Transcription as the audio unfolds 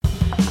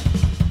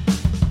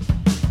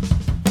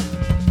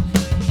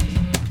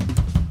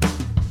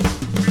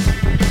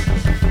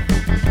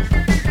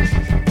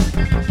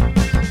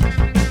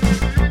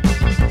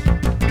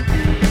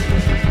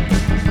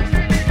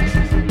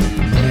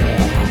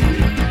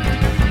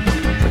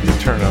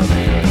turn on the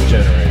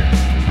generator.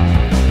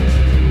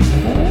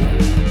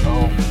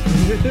 Oh.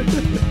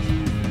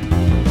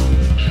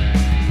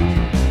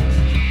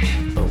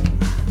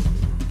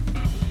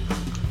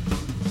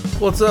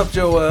 What's up,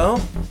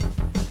 Joelle?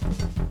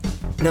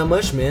 Not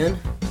much, man.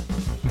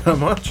 Not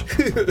much?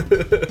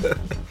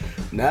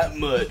 Not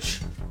much.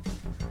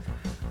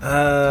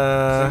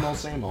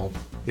 Same old.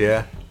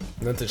 Yeah.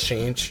 Nothing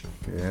change.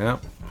 Yeah.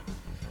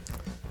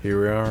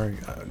 Here we are.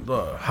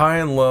 High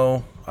and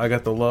low. I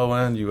got the low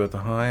end. You got the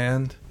high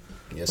end.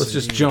 Yes, Let's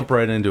just jump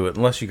right into it.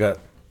 Unless you got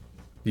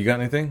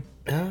anything?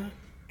 I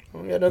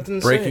got nothing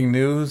to Breaking say.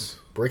 news?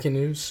 Breaking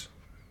news?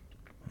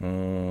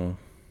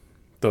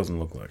 Doesn't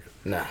look like it.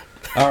 Nah.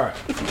 All right.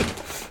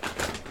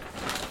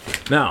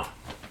 Now,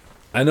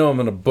 I know I'm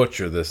going to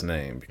butcher this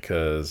name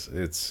because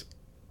it's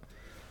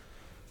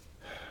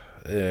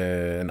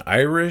an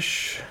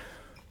Irish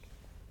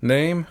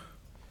name.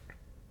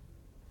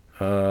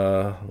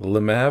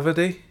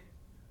 Limavady.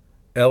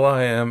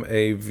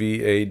 Limavady.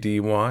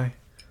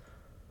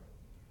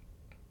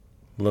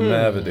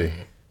 Limavady.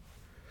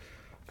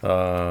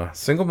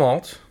 Single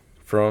malt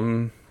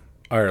from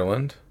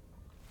Ireland.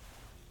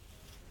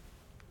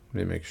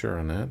 Let me make sure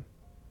on that.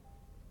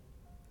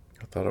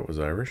 I thought it was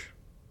Irish.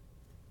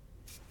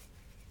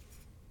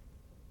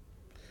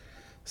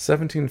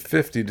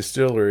 1750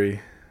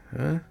 distillery.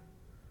 Huh?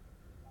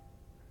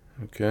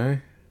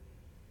 Okay.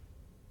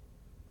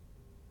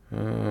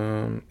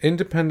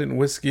 Independent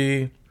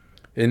whiskey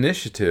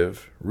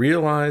initiative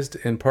realized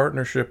in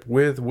partnership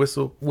with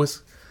Whistle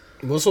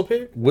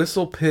Pig?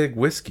 Whistle Pig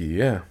Whiskey,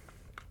 yeah.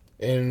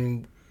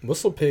 And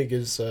Whistle Pig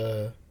is,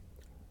 if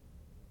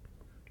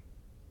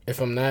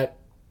I'm not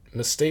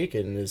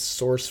mistaken, is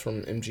sourced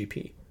from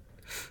MGP.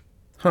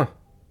 Huh.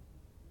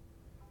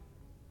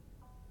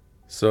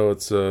 So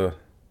it's a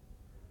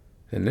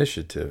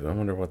initiative. I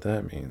wonder what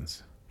that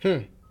means.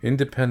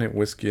 Independent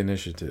Whiskey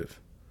Initiative.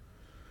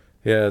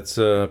 Yeah, it's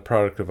a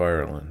product of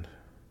Ireland.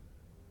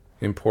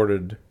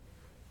 Imported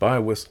by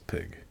Whistle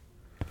Pig.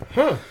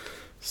 Huh.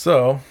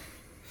 So,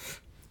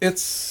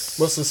 it's...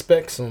 What's the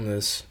specs on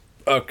this?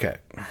 Okay.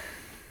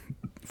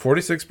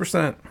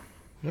 46%.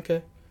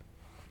 Okay.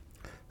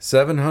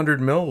 700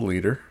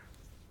 milliliter.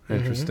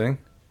 Interesting.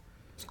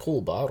 It's a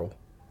cool bottle.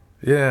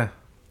 Yeah,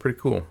 pretty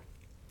cool.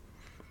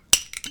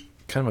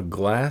 Kind of a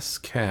glass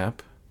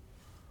cap.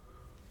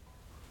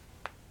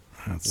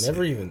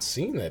 Never even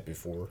seen that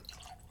before.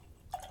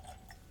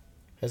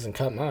 Hasn't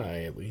caught my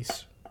eye, at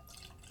least.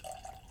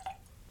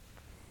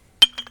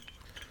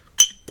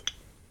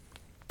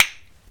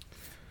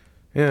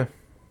 Yeah.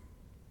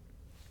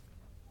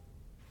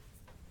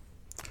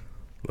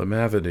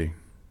 Limavady.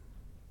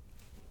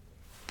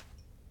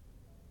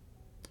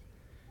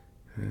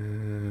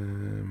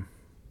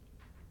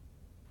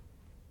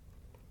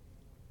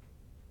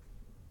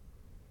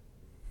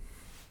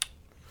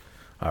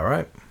 All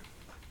right.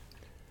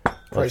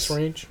 Price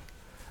range?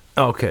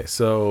 Okay,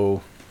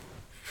 so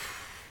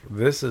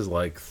this is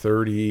like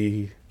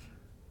 30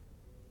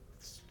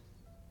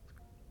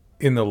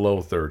 in the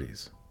low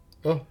 30s.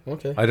 Oh,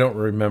 okay. I don't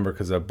remember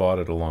because I bought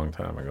it a long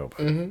time ago.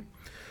 But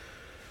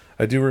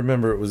I do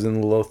remember it was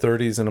in the low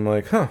 30s, and I'm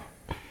like, huh,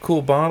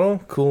 cool bottle,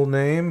 cool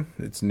name.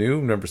 It's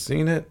new, never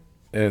seen it.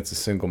 And it's a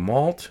single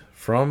malt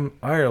from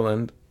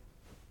Ireland,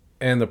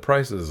 and the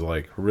price is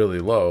like really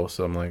low,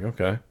 so I'm like,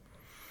 okay.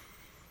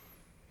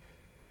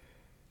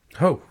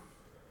 Oh,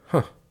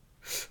 huh.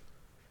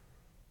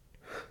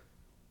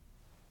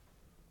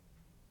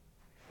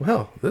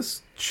 Well,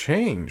 this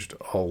changed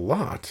a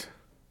lot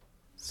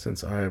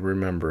since I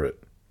remember it.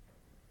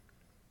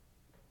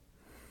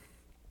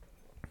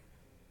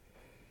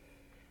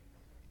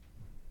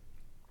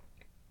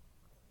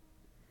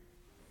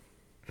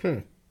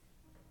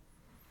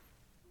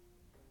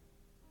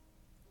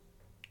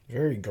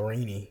 Very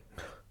grainy.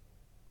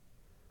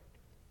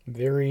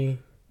 Very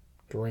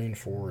grain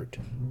forward.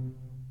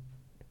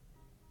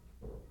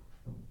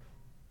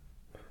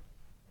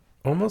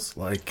 Almost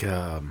like,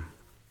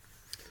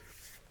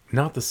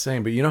 not the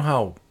same, but you know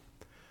how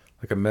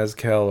like a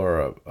mezcal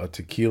or a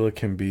tequila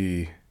can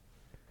be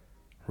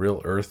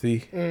real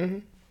earthy?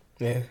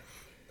 Yeah.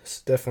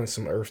 It's definitely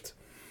some earthy.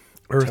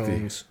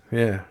 Tones.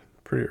 Yeah,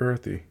 pretty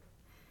earthy.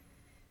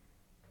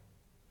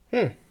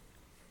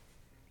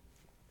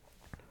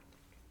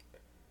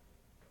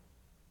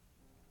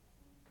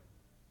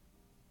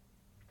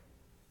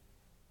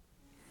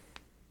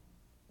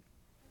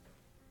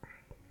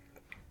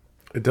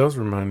 It does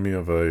remind me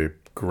of a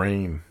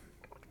grain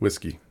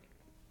whiskey.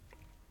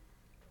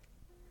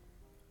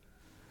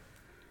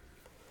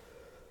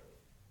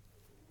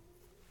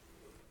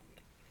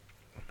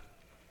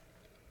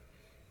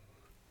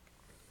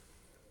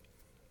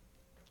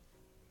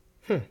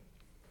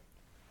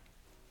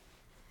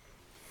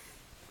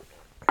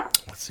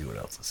 Let's see what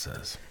else it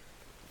says.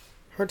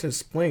 Hard to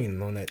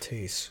explain on that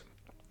taste.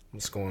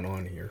 What's going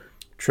on here?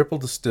 Triple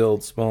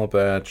distilled, small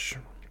batch,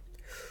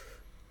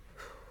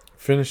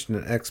 finished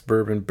in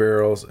ex-bourbon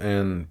barrels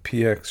and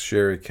PX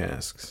sherry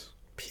casks.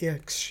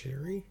 PX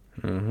sherry?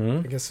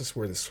 Mm-hmm. I guess that's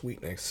where the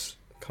sweetness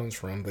comes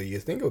from, but you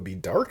think it would be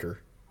darker.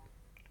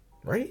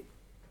 right?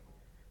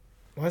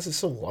 Why is it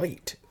so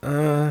light?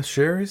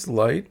 Sherry's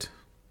light.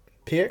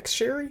 PX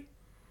Sherry?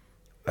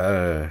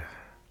 I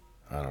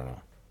don't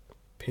know.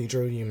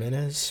 Pedro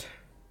Jimenez?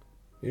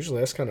 Usually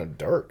that's kind of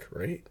dark,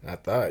 right? I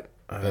thought,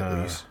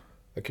 at least.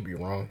 I could be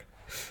wrong.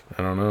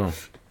 I don't know.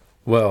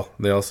 Well,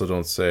 they also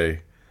don't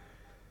say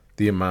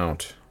the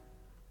amount.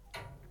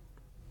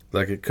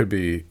 Like it could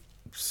be,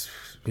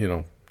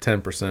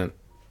 10%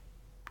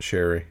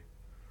 sherry.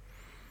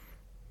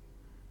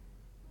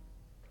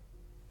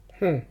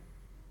 Huh.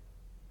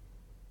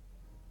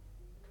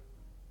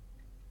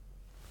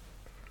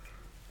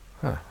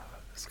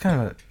 It's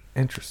kind of an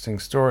interesting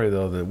story,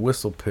 though. The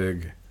whistle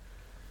pig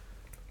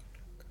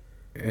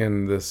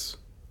and this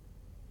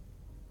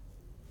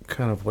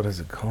kind of, what is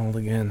it called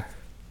again?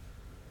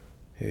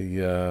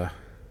 A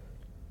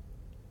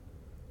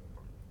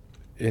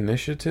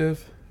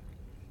initiative?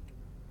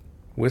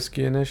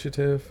 Whiskey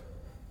initiative?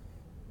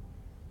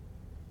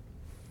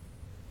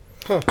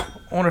 Huh.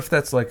 I wonder if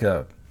that's like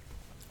a,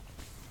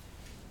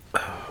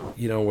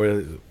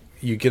 where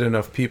you get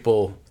enough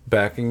people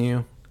backing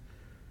you.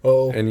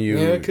 Oh, And you,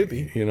 yeah, it could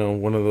be.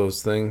 One of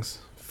those things,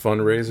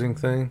 fundraising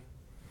thing.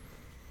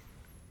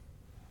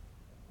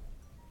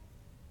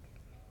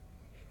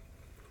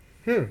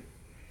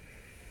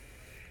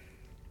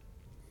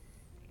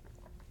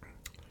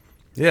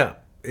 Yeah,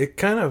 it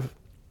kind of,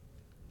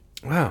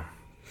 wow.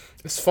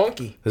 It's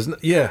funky.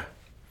 Yeah,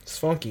 It's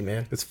funky,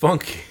 man. it's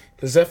funky.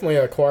 It's definitely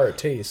an acquired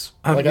taste.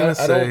 I'm gonna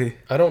say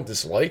I don't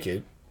dislike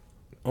it.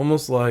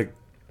 almost like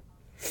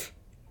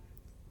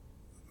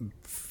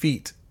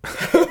feet.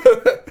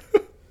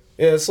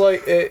 Yeah, it's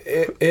like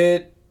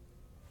it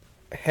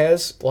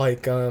has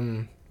like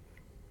a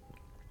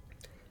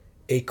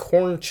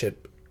corn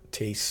chip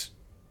taste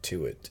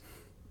to it.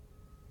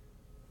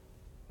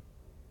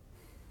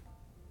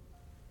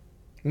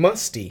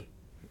 Musty.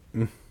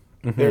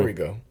 Mm-hmm. There we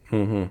go.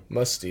 Mm-hmm.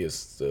 Musty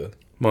is the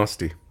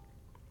Musty.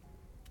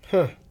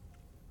 huh.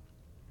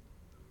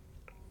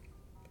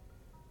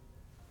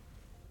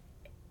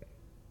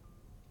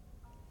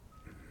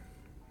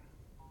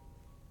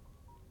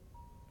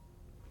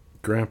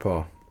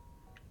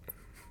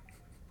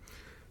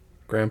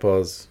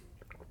 Grandpa's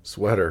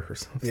sweater or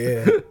something.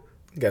 Yeah,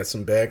 got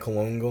some bad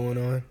cologne going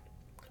on.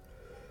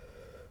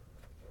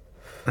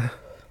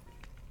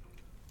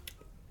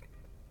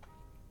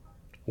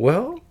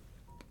 Well,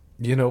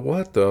 you know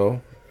what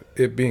though?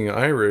 It being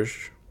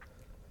Irish,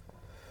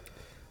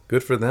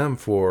 good for them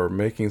for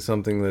making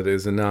something that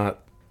is not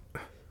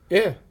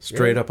Yeah,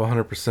 straight up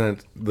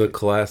 100% the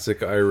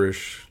classic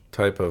Irish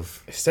type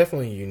of. It's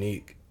definitely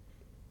unique.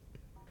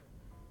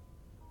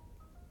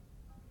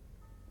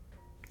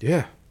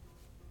 Yeah.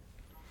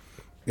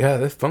 Yeah,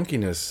 that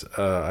funkiness,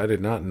 I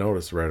did not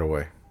notice right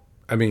away.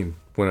 I mean,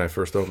 when I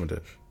first opened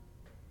it.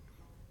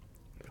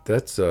 But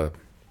that's,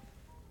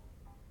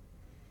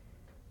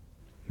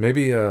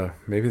 maybe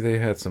they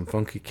had some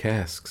funky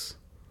casks.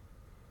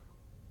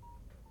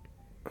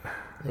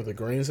 Or the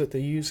grains that they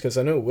use, because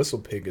I know Whistle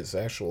Pig is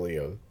actually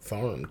a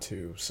farm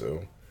too.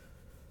 So,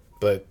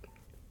 but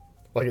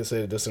like I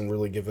said, it doesn't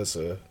really give us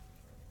a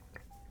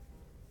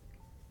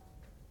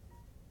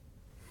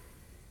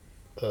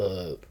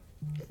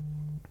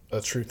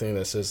true thing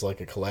that says like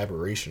a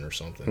collaboration or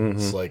something. Mm-hmm.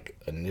 It's like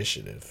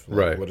initiative. Like,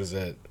 right. What is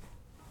that?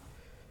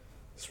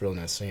 It's really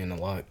not saying a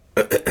lot.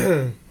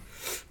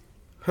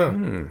 Huh.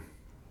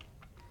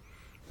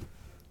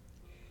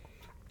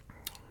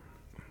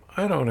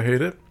 I don't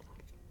hate it.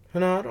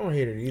 No, I don't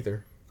hate it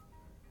either.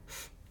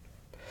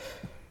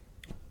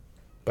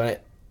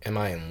 But am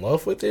I in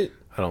love with it?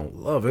 I don't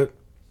love it.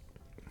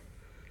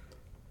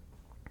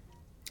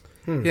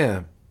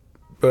 Yeah,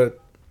 but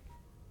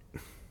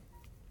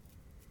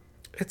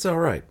it's all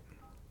right.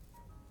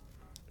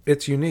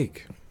 It's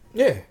unique.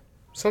 Yeah,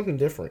 something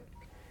different.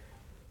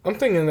 I'm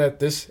thinking that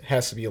this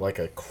has to be like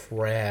a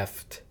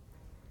craft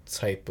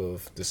type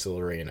of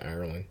distillery in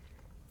Ireland.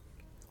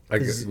 I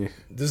guess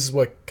this is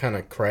what kind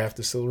of craft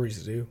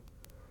distilleries do.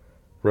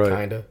 Right.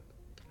 Kinda.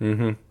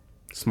 Mm-hmm.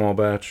 Small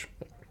batch.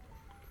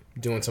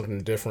 Doing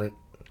something different.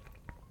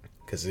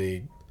 Because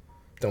they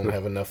don't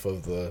have enough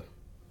of the...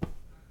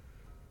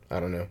 I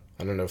don't know.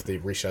 I don't know if they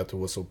reach out to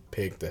Whistle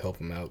Pig to help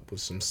them out with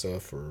some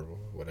stuff or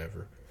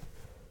whatever.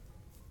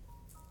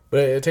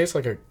 But it tastes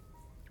like a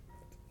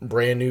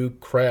brand new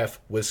craft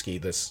whiskey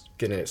that's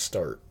getting its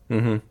start.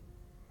 Mm-hmm.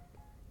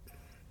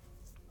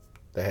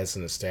 That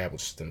hasn't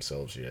established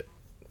themselves yet.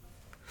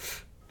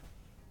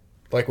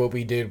 Like what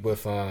we did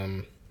with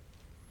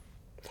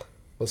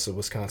what's the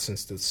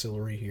Wisconsin's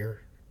distillery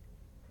here?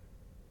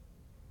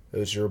 It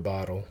was your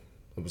bottle.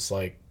 It was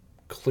like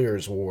clear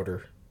as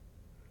water.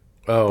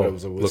 Oh, but it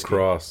was a whiskey.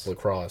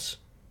 LaCrosse.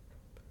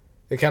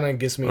 It kind of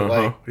gives me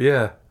like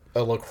a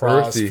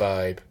LaCrosse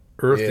vibe.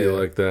 Earthy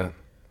like that.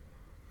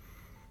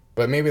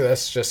 But maybe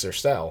that's just their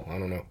style. I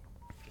don't know.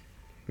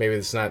 Maybe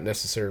it's not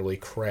necessarily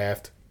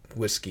craft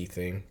whiskey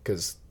thing,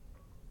 because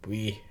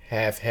we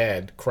have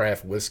had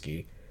craft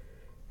whiskey,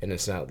 and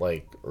it's not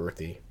like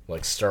earthy,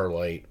 like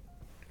Starlight,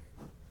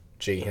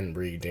 J.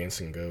 Henry,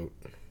 Dancing Goat.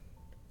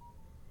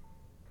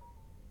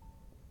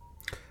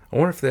 I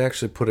wonder if they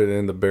actually put it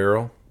in the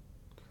barrel,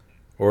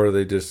 or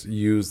they just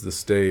use the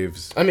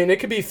staves. I mean, it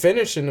could be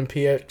finished in a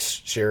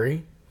PX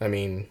sherry. I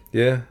mean,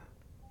 yeah,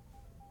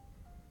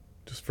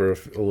 just for a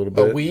little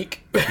bit, a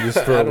week. just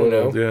for I a don't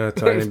little, know. yeah, a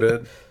tiny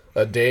bit,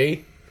 a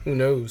day. Who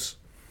knows?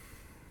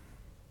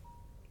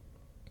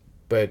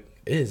 But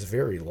it is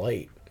very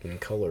light in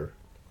color.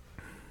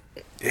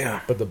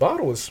 Yeah, but the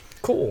bottle is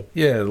cool.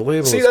 Yeah, the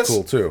label is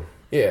cool too.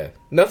 Yeah,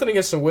 nothing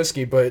against the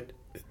whiskey, but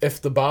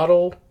if the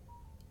bottle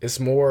is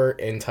more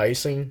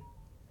enticing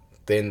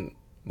than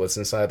what's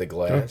inside the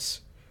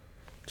glass.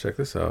 Check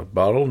this out.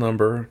 Bottle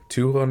number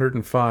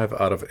 205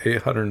 out of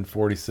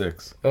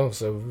 846. Oh,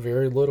 so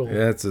very little.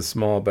 Yeah, it's a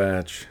small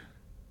batch.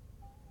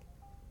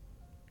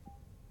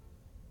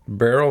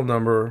 Barrel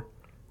number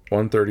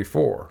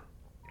 134.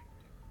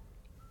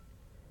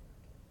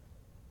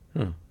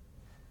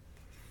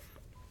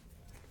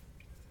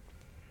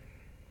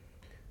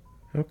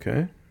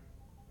 Okay.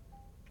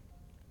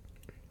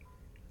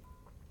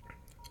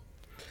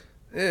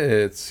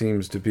 It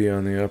seems to be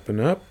on the up and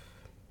up.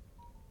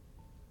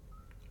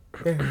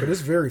 Yeah, but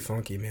it's very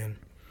funky, man.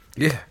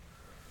 Yeah.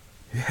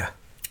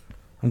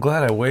 I'm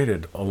glad I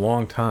waited a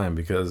long time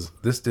because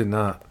this did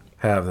not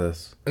have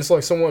this. It's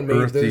like someone made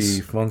earthy this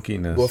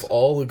funkiness with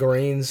all the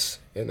grains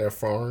in their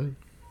farm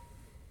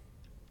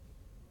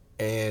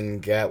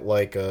and got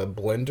like a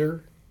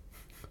blender,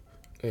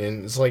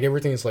 and it's like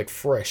everything's like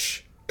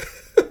fresh.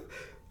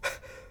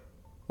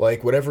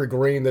 Like whatever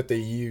grain that they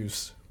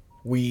use,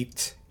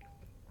 wheat,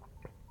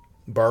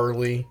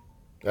 barley,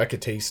 I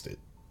could taste it.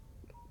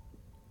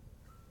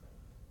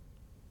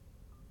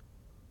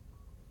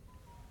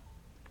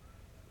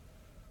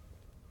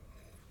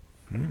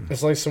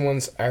 It's like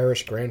someone's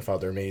Irish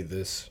grandfather made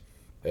this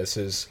as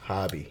his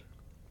hobby.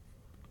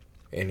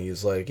 And he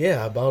was like,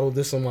 yeah, I bottled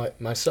this on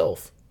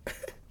myself.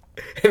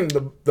 And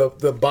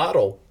the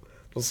bottle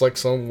was like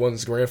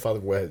someone's grandfather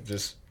would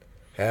just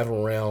have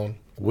around.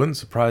 Wouldn't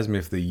surprise me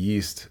if the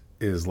yeast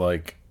is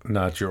like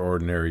not your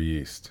ordinary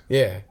yeast.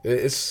 Yeah,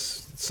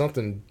 it's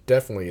something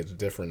definitely is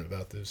different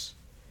about this.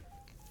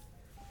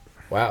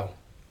 Wow.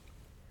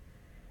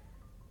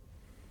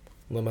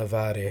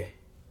 Limavady.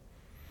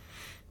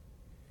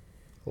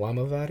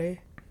 Limavady?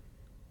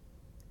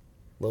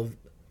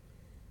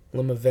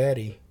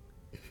 Limavady.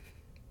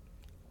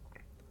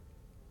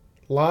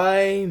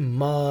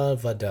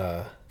 Limavady.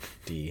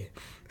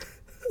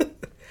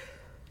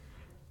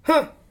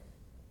 Huh.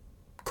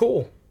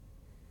 Cool.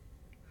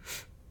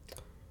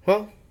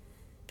 Well,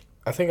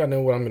 I think I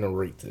know what I'm going to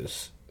rate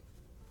this.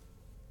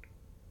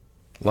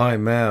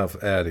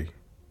 Limav Addy.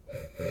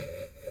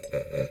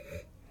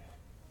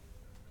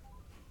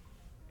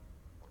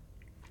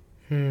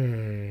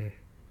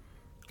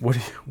 What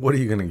are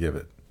you going to give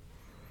it?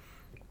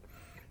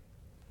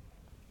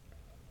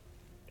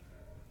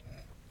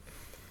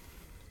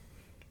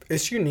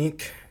 It's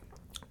unique.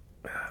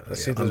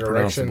 Let's see the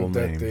Unpronounceable direction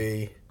that name.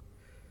 they...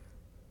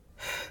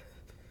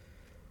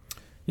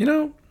 You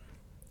know,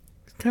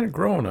 it's kind of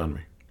growing on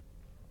me.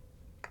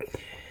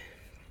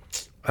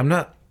 I'm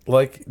not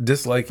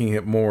disliking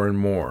it more and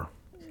more.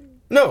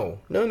 No.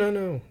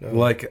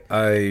 Like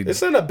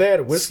It's not a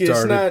bad whiskey.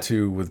 started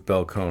to with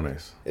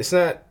Belcones. It's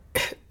not...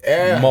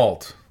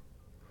 Malt.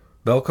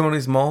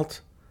 Belcones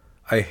malt,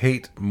 I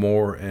hate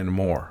more and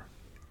more.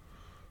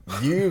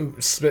 You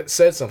said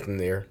something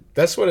there.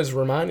 That's what it's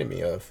reminding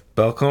me of.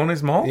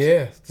 Belcones malt?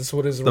 Yeah, that's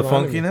what it's The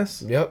reminding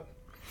funkiness? me. Yep.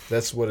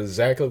 That's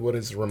exactly what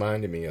it's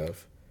reminding me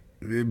of.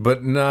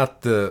 But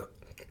not the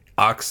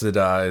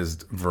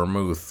oxidized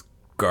vermouth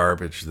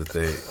garbage that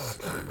they...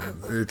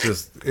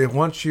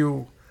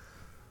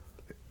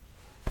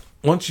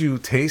 Once you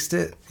taste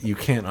it, you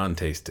can't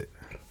untaste it.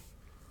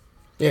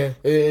 Yeah,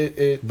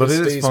 it But it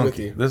stays is with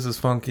funky. you. This is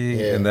funky,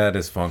 Yeah. and that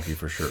is funky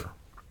for sure.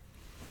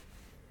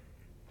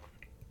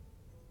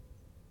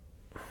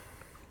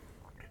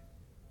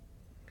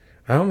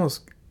 I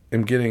almost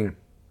am getting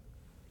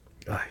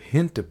a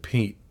hint of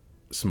peat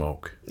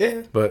smoke.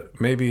 Yeah. But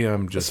maybe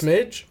I'm just... A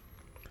smidge?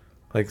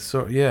 Like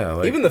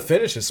Even the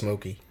finish is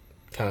smoky,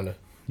 kind of.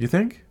 You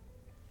think?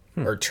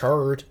 Or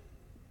charred.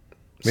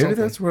 Maybe Something.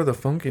 that's where the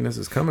funkiness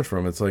is coming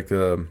from. It's like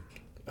I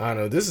don't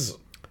know. This is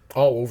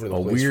all over the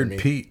a place weird for me.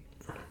 peat.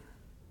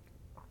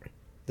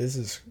 This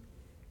is...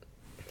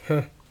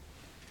 Huh.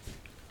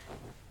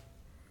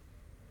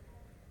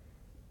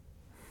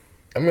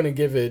 I'm going to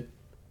give it,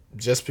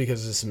 just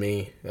because it's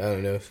me, I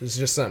don't know. It's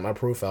just not my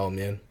profile,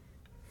 man.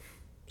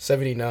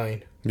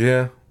 79.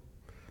 Yeah.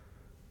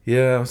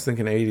 Yeah, I was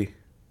thinking 80.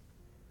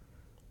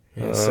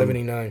 Yeah,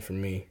 79 for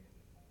me.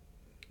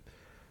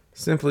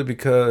 Simply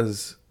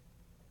because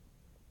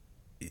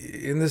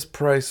in this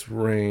price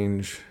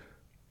range,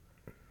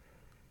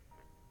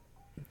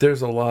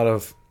 there's a lot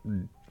of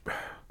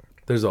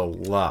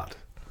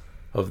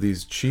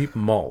these cheap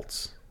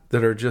malts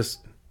that are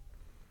just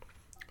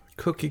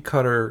cookie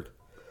cutter,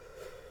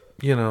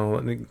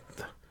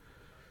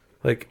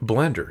 like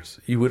blenders.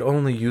 You would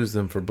only use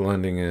them for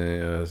blending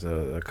as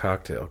a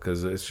cocktail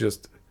because it's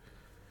just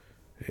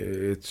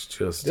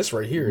This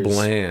right here is...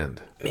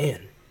 bland.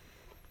 Man.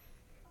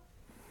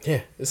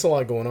 Yeah, it's a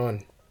lot going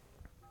on.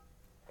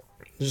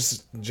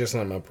 Just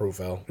not my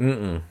profile.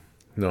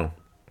 No.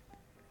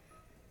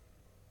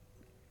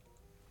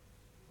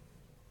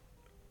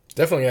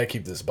 Definitely gotta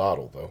keep this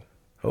bottle, though.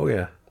 Oh,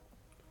 yeah.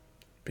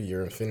 Be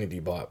your infinity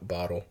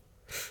bottle.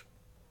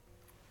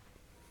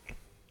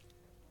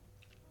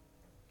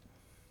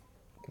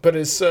 But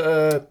it's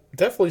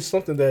definitely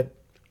something that,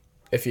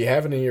 if you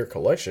have it in your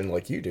collection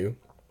like you do,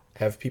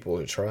 have people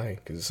to try,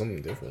 because it's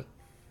something different.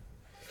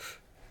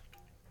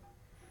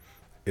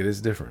 It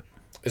is different.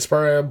 It's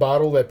probably a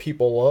bottle that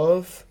people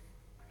love,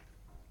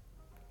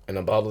 and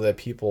a bottle that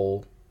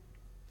people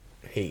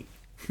hate.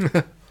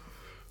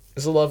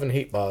 It's a love and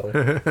hate bottle.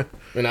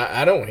 And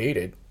I don't hate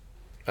it.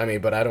 I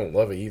mean, but I don't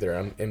love it either.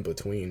 I'm in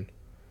between.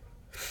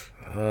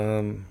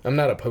 I'm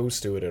not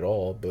opposed to it at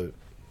all, but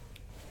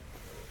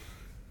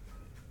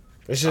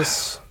it's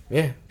just,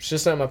 it's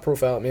just not my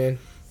profile, man.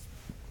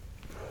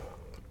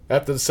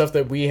 After the stuff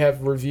that we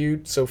have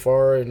reviewed so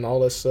far and all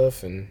that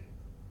stuff, and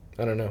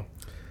I don't know.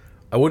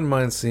 I wouldn't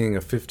mind seeing a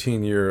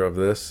 15-year of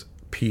this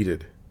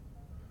peated.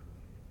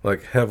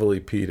 Like, heavily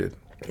peated.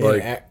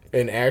 Like,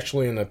 and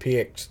actually in a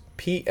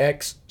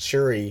PX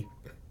sherry.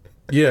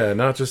 Yeah,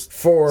 not just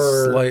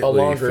for a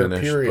longer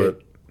finished,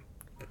 period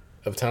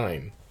of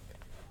time.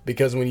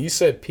 Because when you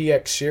said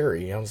PX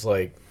sherry, I was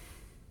like,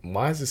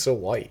 why is it so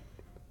light?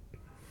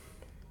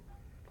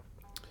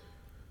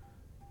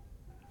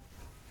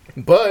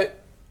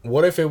 But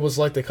what if it was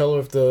like the color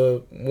of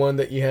the one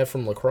that you had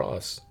from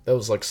Lacrosse? That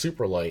was like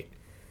super light.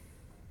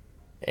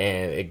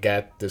 And it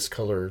got this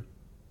color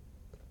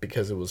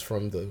because it was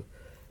from the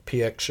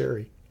PX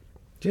sherry.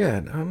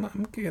 Yeah,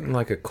 I'm getting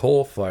like a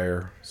coal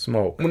fire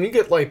smoke. When you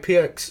get like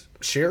PX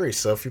sherry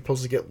stuff, you're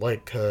supposed to get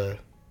like the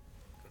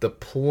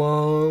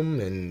plum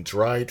and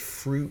dried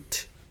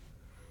fruit,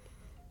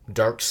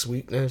 dark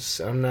sweetness.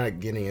 I'm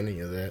not getting any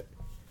of that.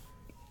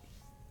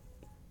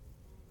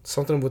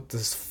 Something with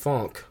this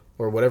funk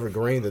or whatever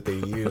grain that they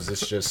use,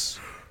 it's just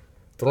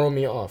throwing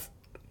me off.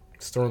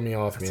 It's throwing me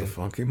off, man. It's a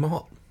funky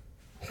malt.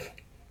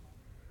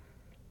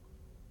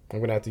 I'm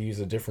going to have to use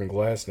a different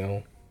glass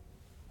now.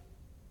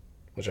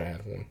 Which I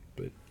have one,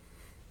 but...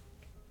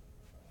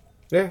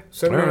 Yeah,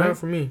 7.5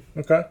 for me.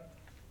 Okay.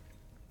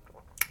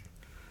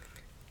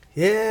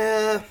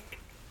 Yeah.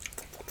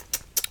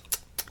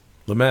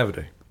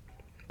 Limavady.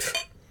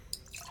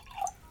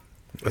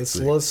 It's a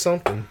little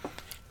something.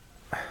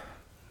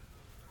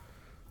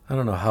 I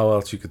don't know how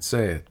else you could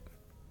say it.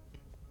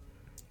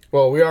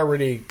 Well, we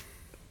already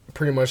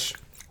pretty much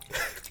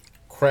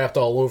crapped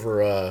all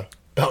over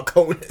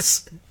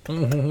Balcones.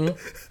 Mm-hmm.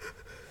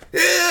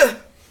 Yeah.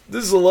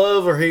 This is a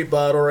love or hate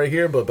bottle right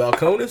here, but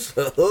Balcones?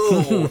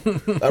 Oh,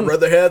 I'd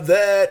rather have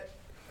that.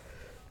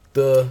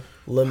 The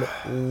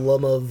Limavady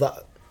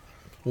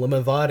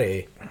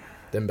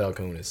than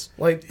Balcones.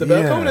 Like, the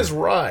Balcones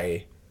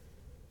rye.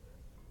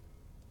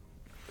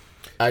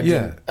 I'm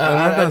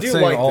not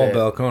saying like all that.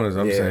 Balcones.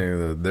 I'm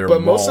saying that they're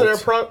But malt.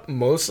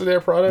 most of their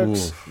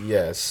products,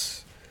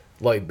 yes.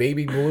 Like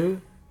Baby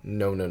Blue,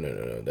 no.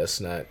 That's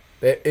not.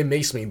 It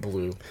makes me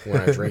blue when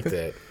I drink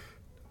that.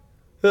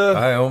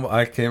 I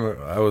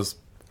was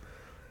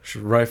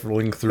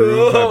rifling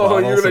through my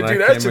bottles. You're gonna do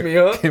that to me,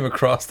 huh? Came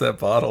across that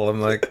bottle.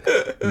 I'm like,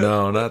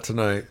 no, not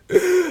tonight.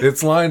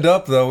 It's lined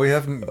up though. We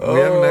haven't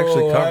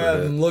actually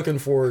covered it. I'm looking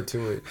forward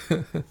to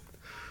it.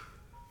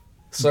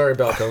 Sorry,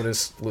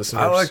 Balcones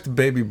listeners. I like the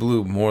Baby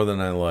Blue more than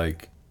I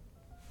like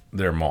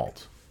their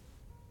malt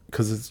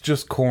because it's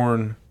just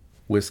corn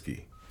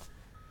whiskey.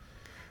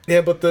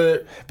 Yeah, but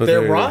their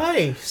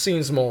rye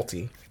seems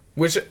malty,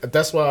 which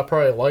that's why I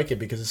probably like it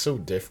because it's so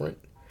different.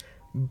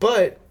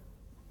 But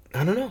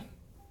I don't know.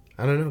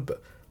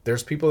 But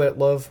there's people that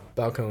love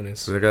Balcones.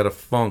 So they got a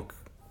funk.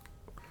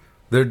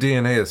 Their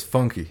DNA is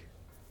funky.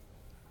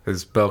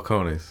 It's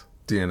Balcones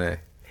DNA.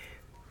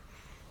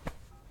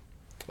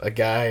 A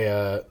guy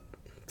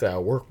that I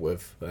work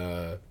with,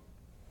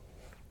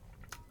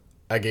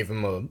 I gave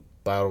him a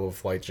bottle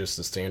of like just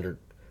the standard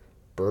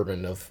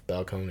bourbon of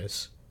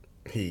Balcones.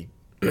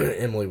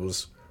 Emily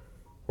was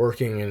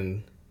working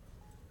in,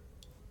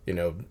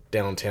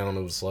 downtown.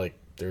 It was like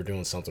they were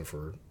doing something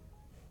for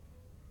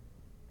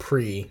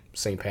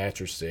pre-St.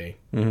 Patrick's Day.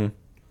 Mm-hmm.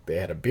 They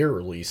had a beer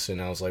release,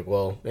 and I was like,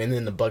 well, and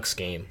then the Bucks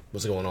game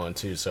was going on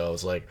too, so I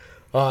was like,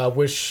 oh, I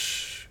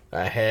wish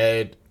I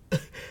had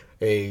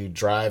a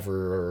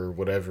driver or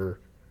whatever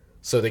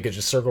so they could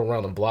just circle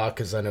around the block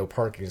because I know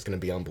parking is going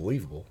to be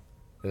unbelievable.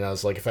 And I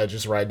was like, if I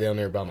just ride down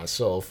there by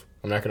myself,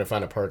 I'm not going to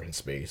find a parking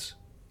space.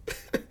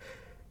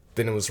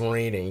 Then it was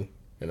raining,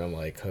 and I'm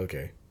like,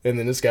 okay. And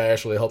then this guy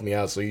actually helped me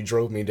out, so he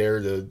drove me there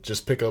to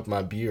just pick up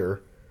my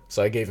beer.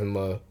 So I gave him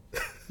a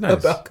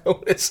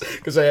Balcones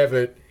because I have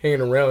it hanging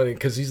around,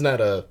 because he's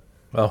not a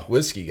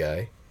whiskey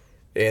guy.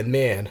 And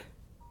man,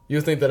 you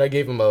would think that I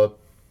gave him a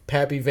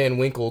Pappy Van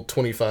Winkle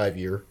 25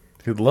 year.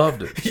 He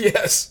loved it.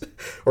 Yes,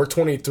 or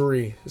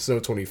 23. It's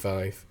no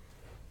 25.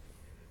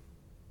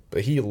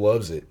 But he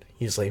loves it.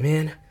 He's like,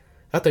 man,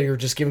 I thought you were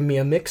just giving me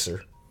a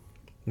mixer.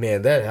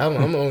 Man,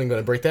 I'm only going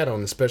to break that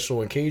on the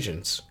special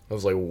occasions. I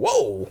was like,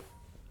 whoa.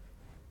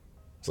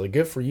 It's like,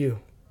 good for you.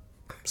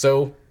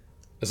 So,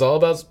 it's all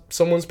about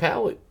someone's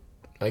palate,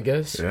 I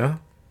guess. Yeah.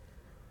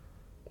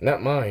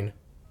 Not mine.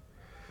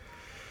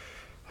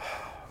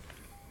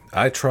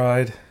 I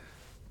tried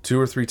 2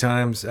 or 3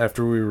 times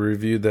after we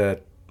reviewed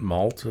that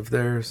malt of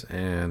theirs,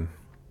 and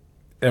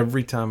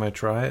every time I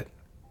try it,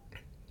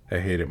 I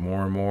hate it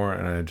more and more,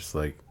 and I just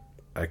like,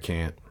 I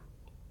can't.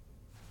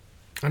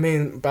 I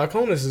mean,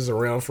 Balcones is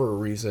around for a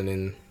reason,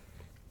 and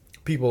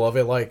people love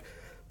it. Like,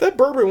 that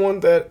bourbon one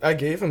that I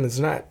gave him is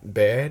not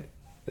bad.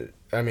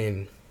 I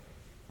mean,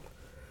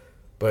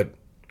 but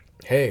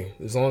hey,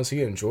 as long as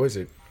he enjoys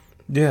it.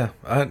 Yeah,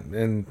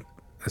 and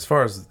as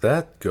far as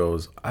that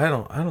goes, I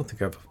don't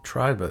think I've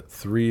tried but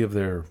 3 of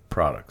their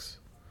products.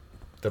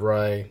 The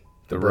rye,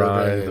 The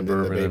rye, the and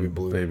bourbon, the and baby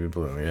blue. baby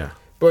blue. Yeah.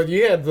 But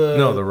you had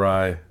the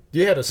rye,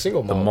 You had a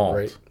single malt, the malt,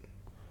 right?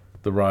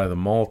 the rye, the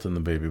malt, and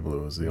the baby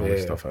blue is the only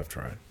Yeah. stuff I've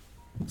tried.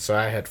 So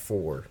I had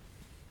 4.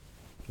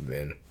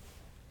 Then,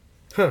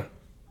 huh?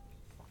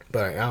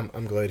 But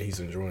I'm glad he's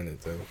enjoying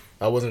it though.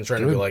 I wasn't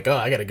trying to be like, oh,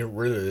 I got to get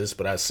rid of this,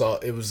 but I saw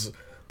it was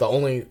the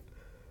only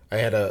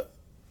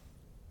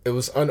it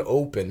was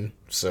unopened,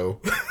 so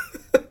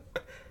I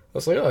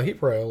was like, oh, he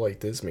probably like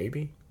this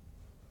maybe,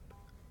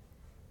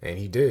 and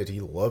he did.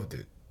 He loved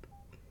it.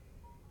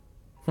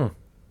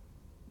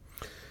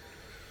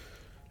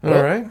 All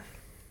right.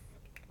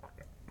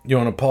 You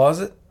want to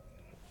pause it?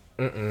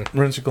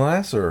 Rinse a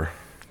glass or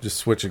just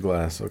switch a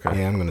glass? Okay.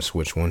 Yeah, I'm gonna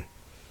switch one.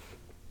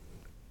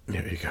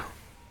 There you go.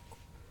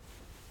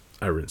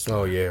 I rinsed.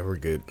 Oh yeah, we're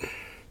good.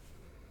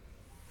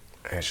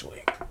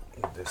 Actually,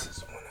 this is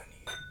the one I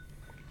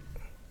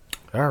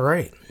need. All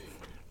right.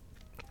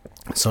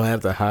 So I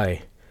have the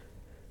high.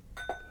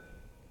 I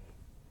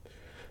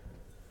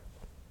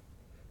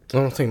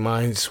don't think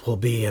mine's will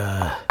be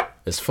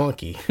as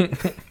funky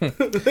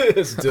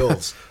as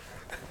Dill's.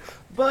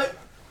 But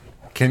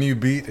Can you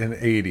beat an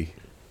 80?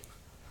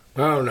 I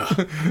don't know.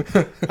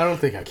 I don't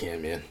think I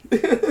can, man.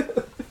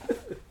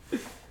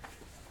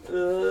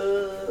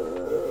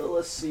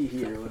 Let's see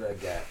here what I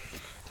got.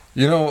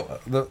 You know,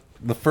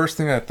 the first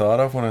thing I thought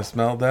of when I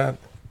smelled that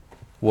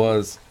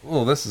was,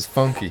 oh, this is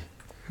funky.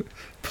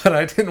 But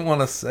I didn't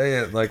want to say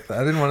it like that.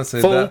 I didn't want to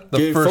say that.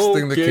 The first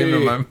thing that came to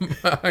my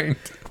mind.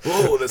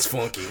 Whoa, that's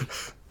funky.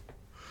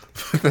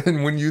 But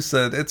then when you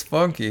said it's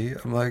funky,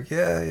 I'm like,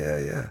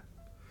 yeah.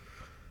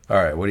 All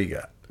right, what do you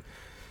got?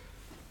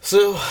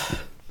 So,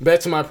 back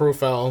to my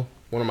profile.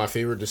 One of my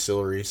favorite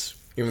distilleries.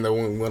 Even though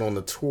when we went on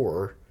the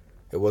tour,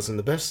 it wasn't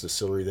the best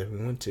distillery that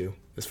we went to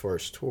as far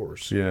as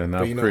tours. Yeah, not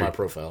But you know Creek. my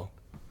profile.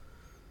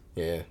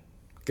 Yeah,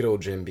 good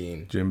old Jim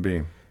Beam. Jim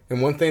Beam.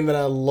 And one thing that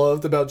I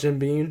loved about Jim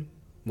Beam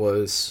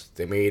was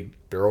they made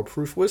barrel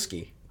proof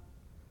whiskey.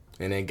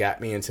 And it got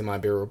me into my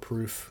barrel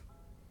proof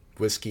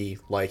whiskey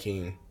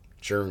liking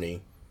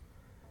journey.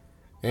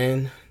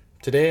 And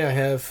today I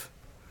have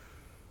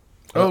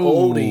an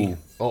oldie,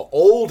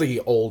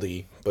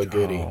 but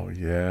goodie. Oh,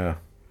 yeah.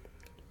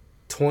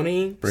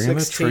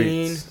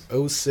 2016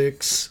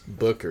 06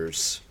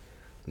 Booker's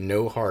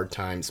No Hard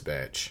Times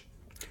batch.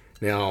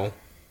 Now,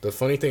 the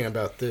funny thing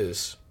about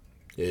this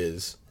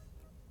is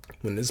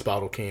when this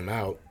bottle came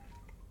out,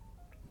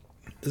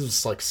 this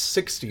was like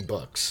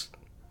 $60.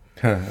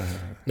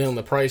 Now,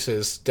 the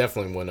prices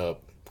definitely went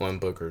up on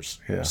Booker's.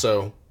 Yeah.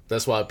 So,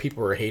 that's why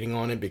people are hating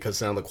on it,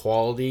 because now the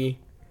quality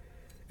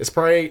is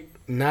probably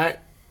not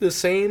the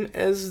same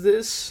as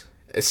this.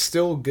 It's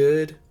still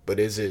good, but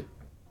is it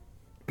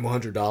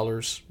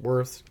 $100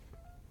 worth?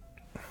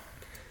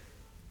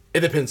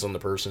 It depends on the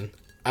person.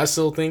 I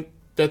still think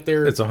that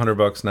they're... It's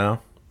 $100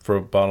 now for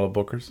a bottle of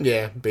Booker's.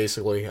 Yeah,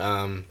 basically.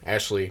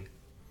 Actually,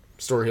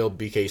 Store Hill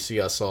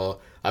BKC,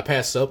 I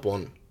passed up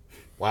on...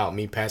 Wow,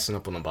 me passing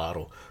up on a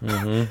bottle.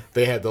 Mm-hmm.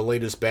 They had the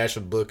latest batch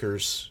of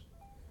Booker's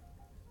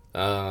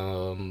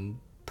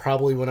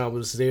probably when I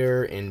was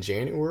there in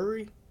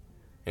January,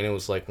 and it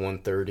was like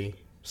 $130,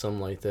 something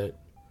like that.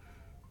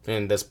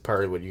 And that's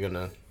probably what you're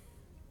gonna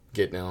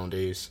get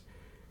nowadays.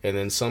 And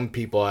then some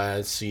people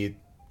I see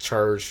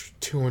charge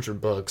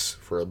 $200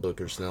 for a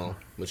Booker's now,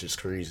 which is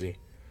crazy.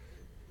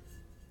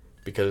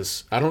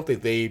 Because I don't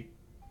think they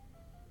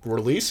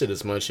release it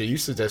as much. It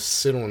used to just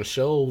sit on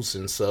shelves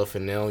and stuff,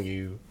 and now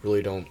you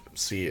really don't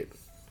see it.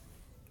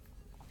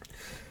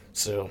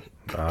 So,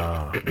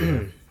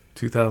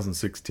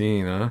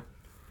 2016, huh?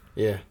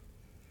 yeah.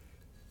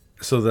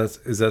 So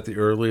is that the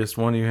earliest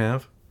one you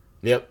have?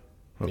 Yep.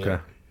 Okay.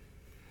 Yep.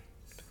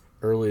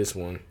 Earliest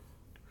one.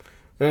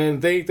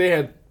 And they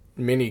had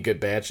many good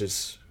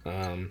batches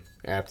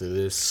after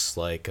this,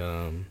 like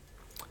oh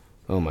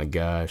my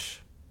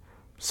gosh,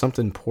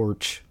 something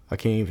porch. I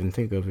can't even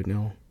think of it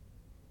now.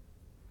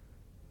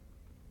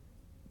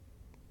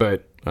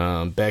 But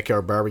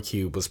Backyard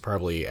Barbecue was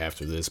probably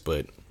after this,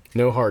 but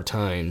No Hard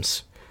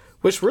Times,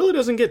 which really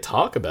doesn't get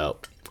talked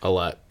about a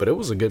lot, but it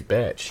was a good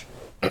batch.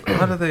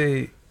 How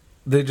do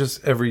they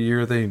just every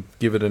year they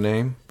give it a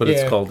name, but Yeah.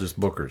 it's called just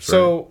Booker's, right?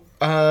 So,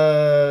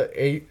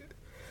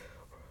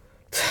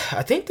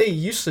 I think they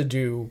used to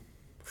do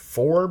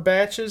 4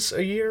 batches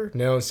a year.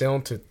 Now it's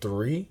down to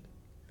 3.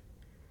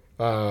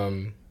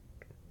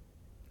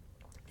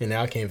 And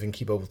now I can't even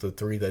keep up with the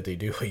 3 that they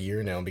do a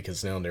year now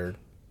because now they're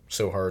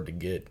so hard to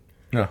get.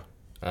 Yeah.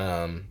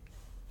 And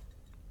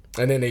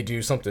then they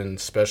do something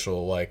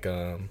special like,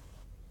 oh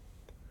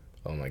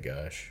my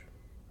gosh.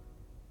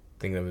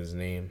 Think of his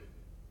name.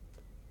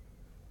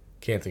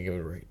 Can't think of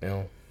it right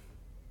now.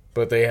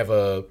 But they have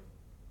a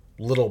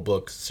little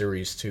book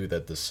series too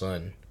that the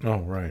Sun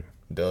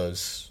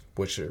does,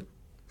 which are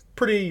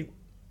pretty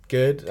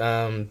good.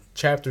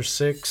 Chapter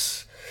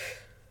 6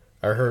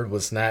 I heard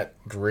was not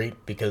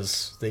great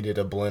because they did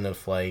a blend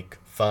of like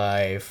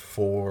 5,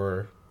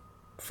 4,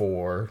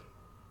 4,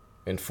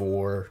 and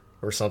 4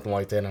 or something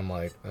like that. And I'm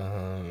like,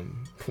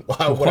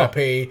 why would I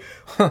pay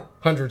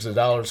hundreds of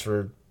dollars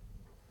for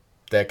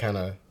that kind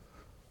of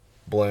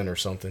blend or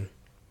something?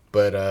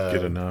 But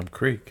get a Knob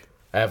Creek.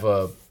 I have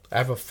a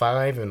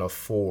 5 and a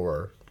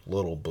 4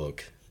 little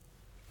book.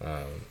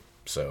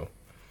 So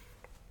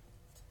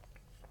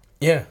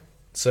yeah.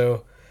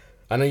 So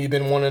I know you've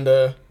been wanting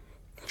to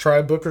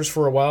try Booker's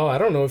for a while. I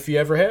don't know if you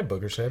ever had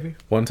Booker's, have you?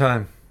 One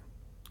time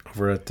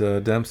over at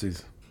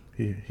Dempsey's.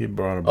 He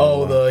brought a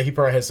bottle. Oh, he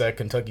probably has that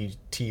Kentucky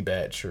tea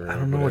batch or I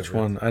don't know whatever. which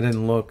one. I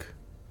didn't look.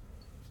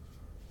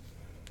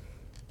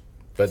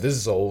 But this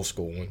is an old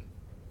school one.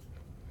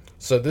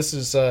 So this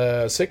is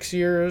 6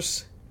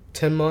 years,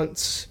 10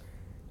 months,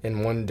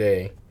 and 1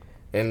 day.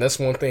 And that's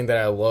one thing that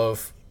I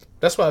love.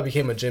 That's why I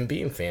became a Jim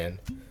Beam fan.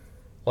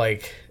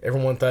 Like,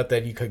 everyone thought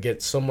that you could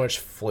get so much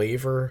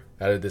flavor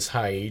out of this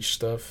high age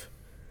stuff.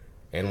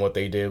 And what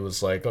they did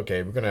was like,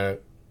 okay, we're going to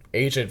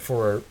age it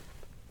for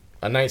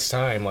a nice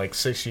time, like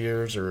 6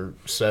 years or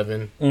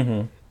 7.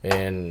 Mm-hmm.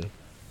 And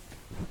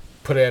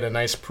put it at a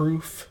nice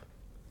proof.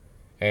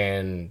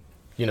 And,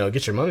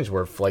 get your money's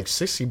worth. Like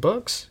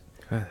 $60.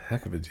 A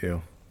heck of a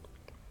deal.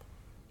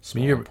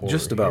 Small You're pour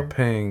just here. about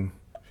paying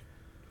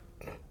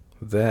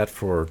that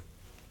for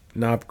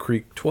Knob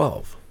Creek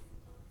 12.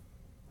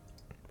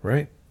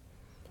 Right?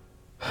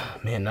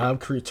 Man,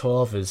 Knob Creek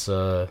 12 is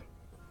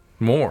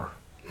More.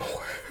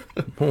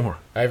 More.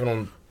 I even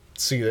don't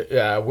see it.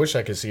 Yeah, I wish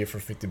I could see it for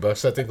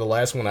 $50. I think the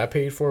last one I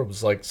paid for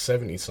was like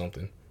 70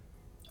 something.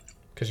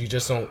 Because you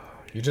just don't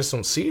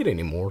see it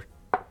anymore.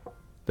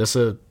 That's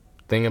a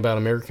thing about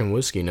American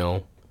whiskey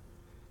now.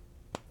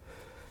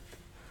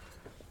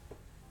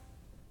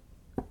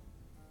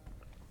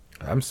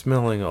 I'm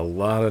smelling a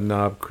lot of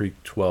Knob Creek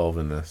 12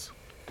 in this.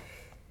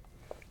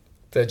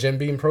 That Jim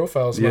Beam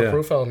profile is my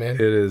profile, man.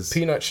 It is.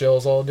 Peanut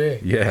shells all day.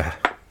 Yeah.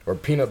 Or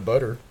peanut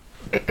butter.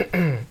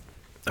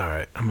 All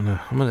right, I'm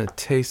gonna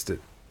taste it,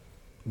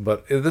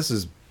 but this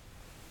is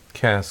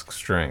cask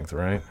strength,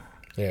 right?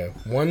 Yeah,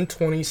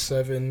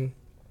 127.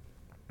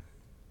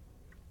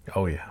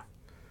 Oh yeah,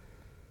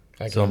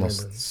 I it's can't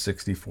almost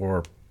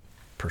remember.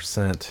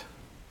 64%.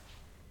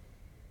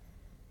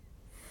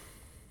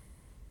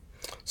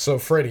 So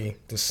Freddie,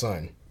 the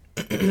son,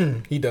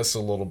 he does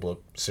a little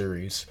book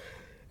series,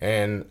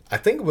 and I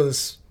think it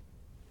was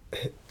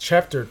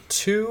chapter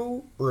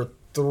 2 or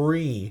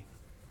 3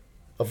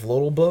 of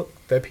Little Book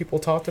that people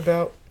talked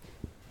about,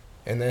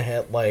 and that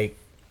had like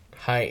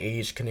high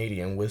aged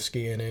Canadian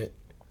whiskey in it,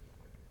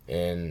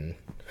 and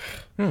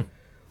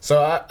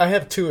so I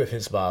have 2 of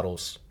his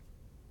bottles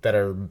that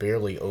are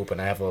barely open.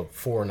 I have a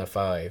 4 and a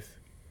 5,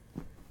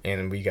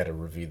 and we got to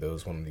review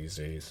those one of these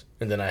days.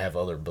 And then I have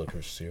other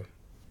Bookers too.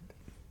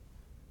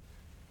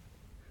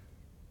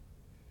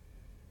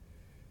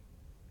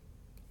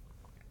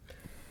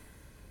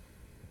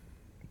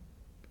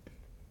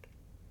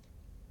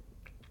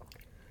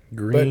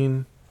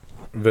 Green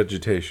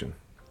vegetation.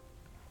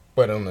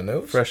 But on the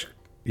nose? Fresh.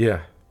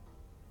 Yeah.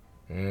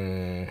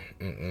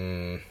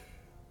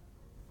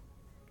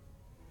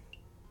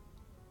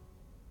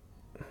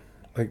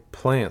 Like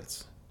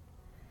plants.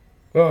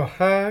 Oh,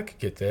 I could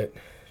get that.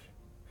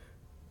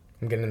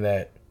 I'm getting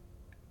that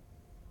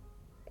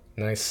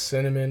nice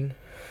cinnamon.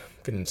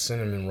 I'm getting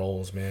cinnamon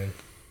rolls, man.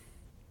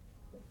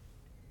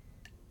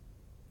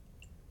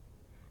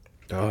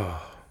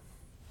 Oh.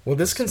 Well,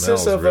 this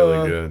consists Smells of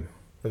really good.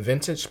 a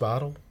vintage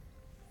bottle.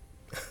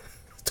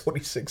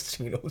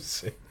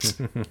 2016-06.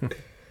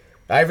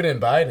 I even didn't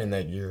buy it in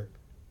that year.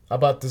 I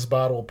bought this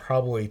bottle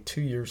probably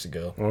 2 years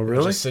ago. Oh, It was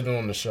really? just sitting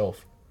on the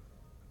shelf.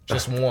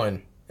 Just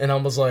one. And I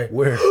was like,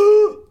 Where?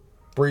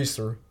 breeze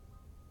through.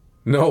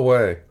 No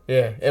way.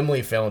 Yeah,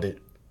 Emily found it.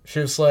 She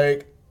was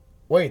like,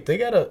 wait, they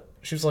got a...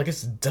 She was like,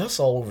 it's dust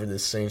all over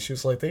this thing. She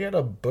was like, they got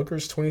a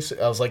Booker's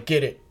 26... I was like,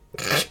 get it.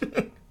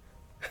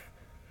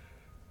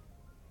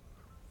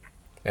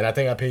 And I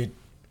think I paid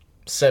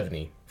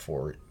 $70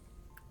 for it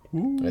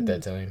at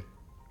that time.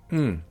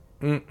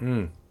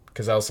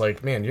 Because I was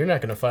like, man, you're not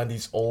going to find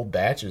these old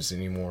batches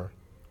anymore.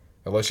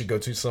 Unless you go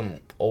to some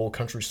old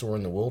country store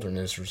in the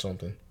wilderness or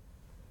something.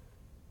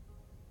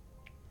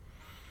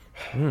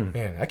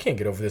 Man, I can't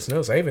get over this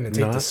nose. I even didn't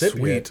take Not the sip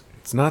sweet. yet.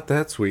 It's not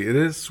that sweet. It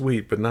is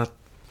sweet, but not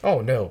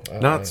Oh, no.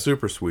 not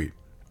super sweet.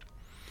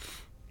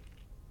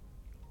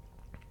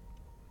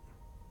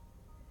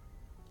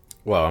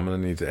 Well, I'm gonna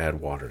need to add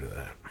water to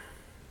that.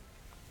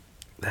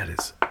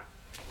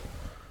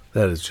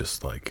 That is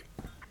just like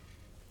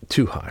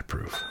too high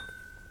proof.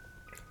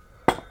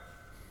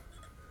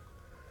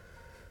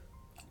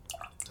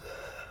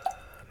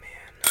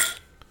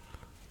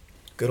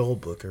 Good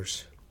old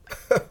Bookers.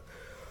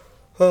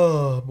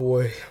 Oh,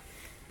 boy.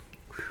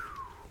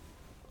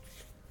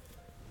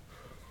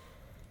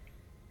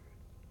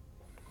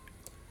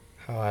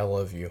 How I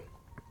love you.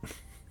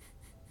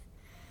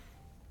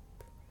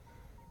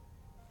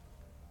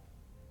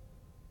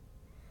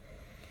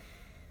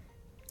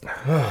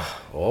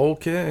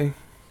 Okay.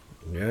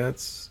 Yeah,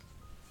 it's...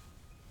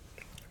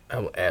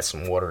 I'm going to add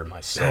some water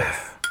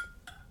myself.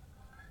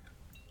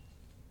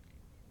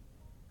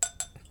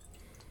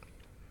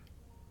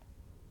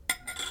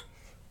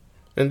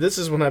 And this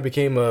is when I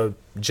became a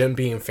Jim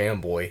Beam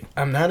fanboy.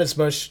 I'm not as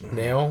much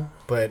now,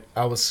 but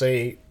I would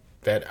say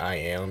that I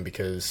am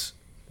because,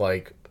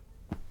 like,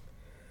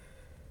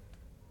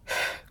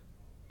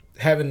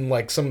 having,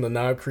 like, some of the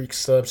Knob Creek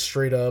stuff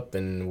straight up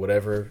and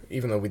whatever,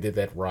 even though we did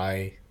that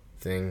rye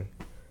thing,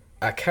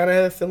 I kind of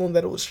had a feeling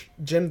that it was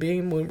Jim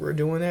Beam when we were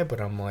doing that,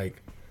 but I'm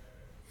like,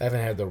 I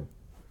haven't had the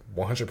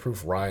 100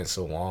 proof rye in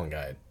so long,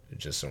 I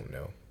just don't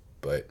know.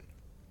 But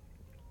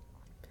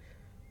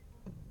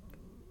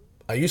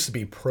I used to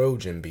be pro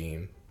Jim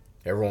Beam.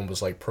 Everyone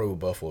was like pro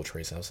Buffalo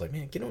Trace. I was like,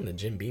 man, get on the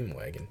Jim Beam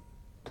wagon.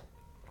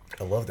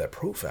 I love that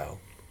profile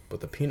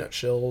with the peanut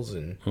shells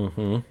and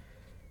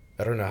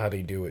I don't know how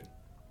they do it.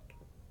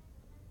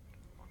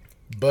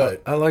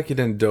 But I like it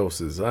in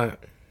doses.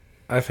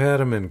 I've had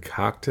them in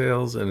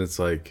cocktails, and it's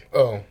like,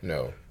 oh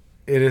no,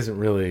 it isn't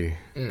really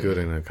good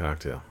in a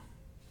cocktail.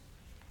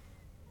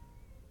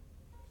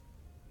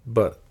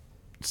 But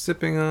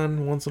sipping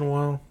on once in a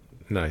while,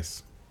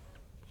 nice.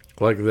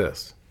 Like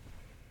this.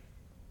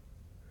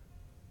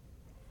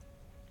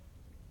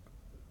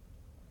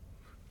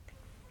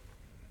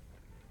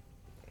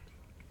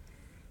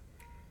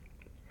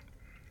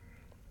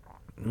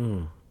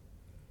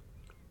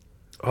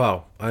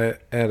 Wow, I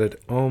added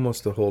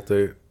almost a whole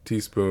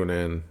teaspoon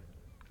and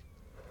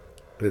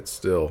it's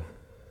still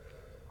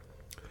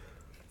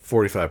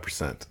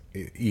 45%.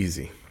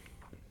 Easy.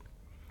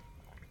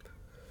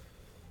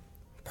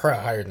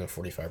 probably higher than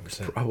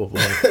 45%.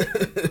 Probably.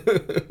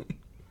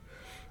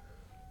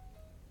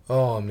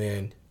 Oh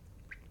man,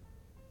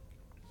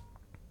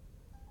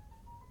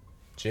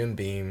 Jim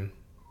Beam.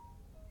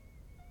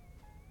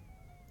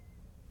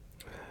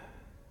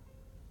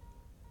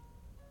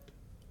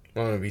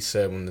 I'm gonna be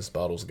sad when this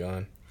bottle's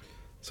gone.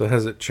 So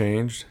has it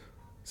changed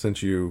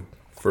since you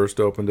first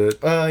opened it?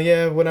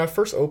 Yeah, when I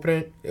first opened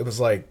it, it was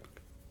like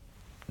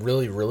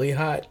really, really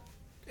hot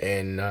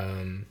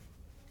and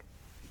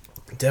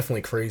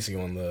definitely crazy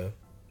on the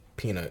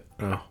peanut.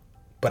 Oh.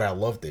 But I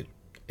loved it.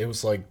 It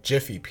was like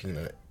Jiffy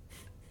peanut,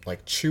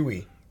 like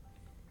chewy.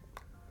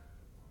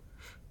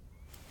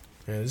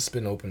 Yeah, this has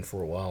been open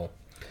for a while.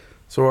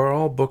 So are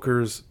all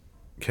Booker's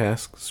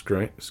cask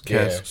strength?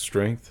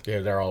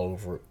 Yeah, they're all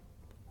over.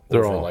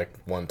 They're over all like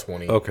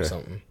 120 okay.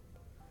 something.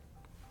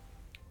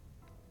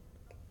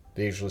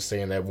 They usually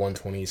stay in that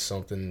 120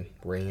 something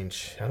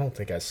range. I don't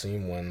think I've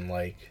seen one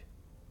like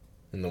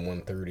in the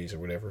 130s or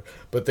whatever.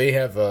 But they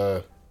have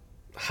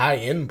high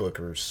end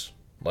Bookers.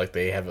 Like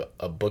they have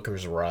a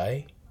Booker's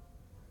Rye,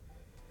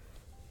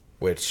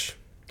 which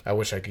I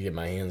wish I could get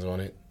my hands on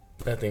it.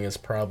 That thing is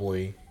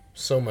probably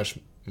so much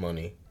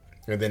money.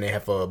 And then they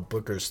have a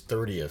Booker's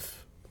 30th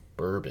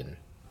bourbon,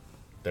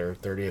 their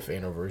 30th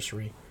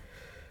anniversary.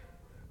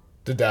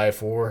 To die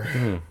for.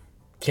 Mm-hmm.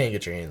 Can't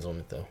get your hands on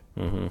it though.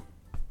 Mm-hmm.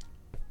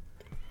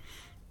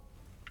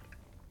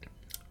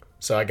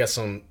 So I guess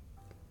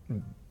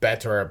back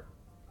to our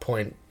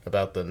point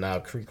about the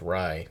Knob Creek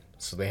Rye.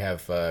 So they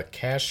have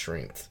cask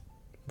strength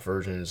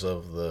versions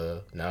of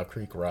the Knob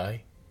Creek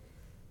Rye,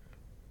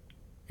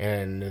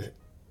 and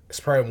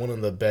it's probably one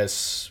of the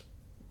best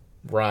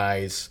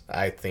ryes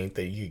I think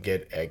that you could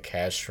get at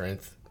cask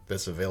strength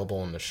that's available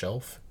on the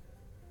shelf.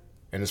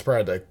 And it's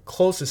probably the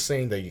closest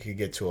thing that you could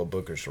get to a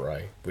Booker's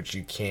Rye, which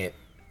you can't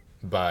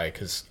buy,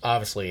 because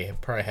obviously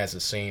it probably has the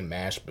same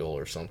mash bill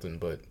or something,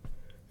 but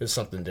there's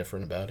something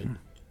different about it.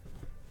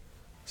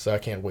 So I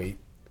can't wait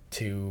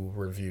to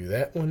review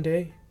that one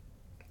day,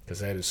 because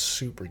that is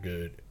super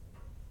good.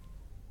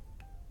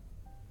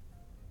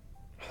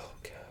 Oh,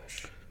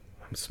 gosh.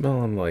 I'm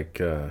smelling like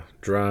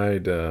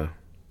dried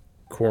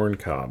corn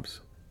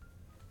cobs.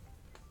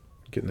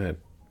 Getting that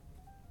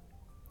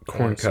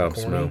corn cob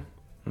smell.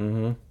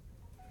 Mm-hmm.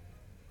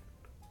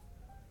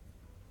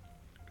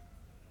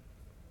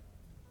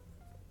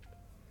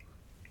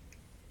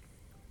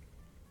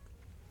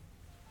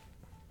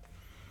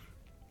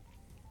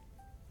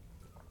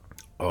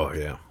 Oh,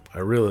 yeah. I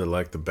really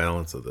like the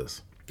balance of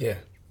this. Yeah,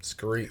 it's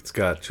great. It's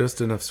got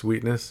just enough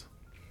sweetness,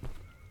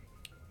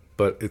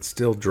 but it's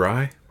still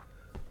dry.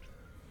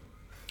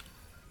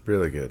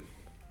 Really good.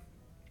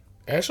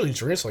 It actually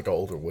drinks like an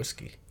older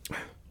whiskey,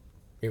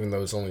 even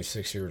though it's only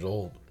 6 years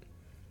old.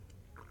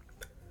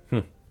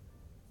 It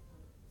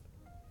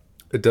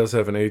does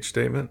have an age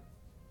statement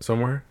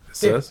somewhere, it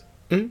says?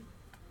 Mm-hmm.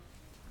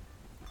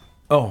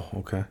 Oh,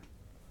 okay.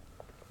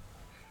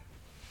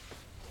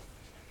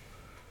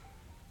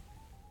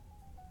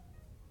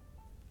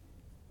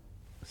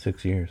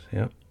 $6 years,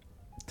 yep.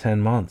 10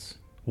 months.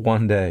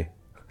 1 day.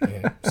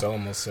 Yeah, it's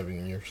almost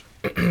 7 years.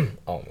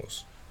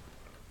 Almost.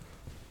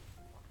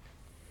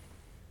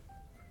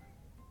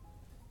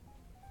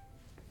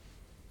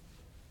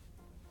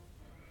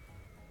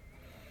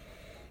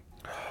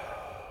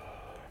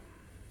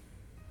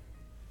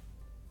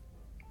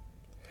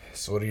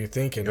 So what are you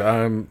thinking?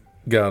 I'm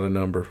got a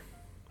number.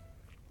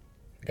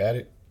 Got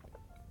it?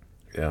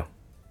 Yeah.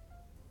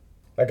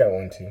 I got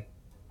one too.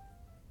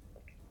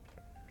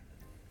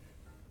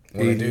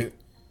 Wanna do?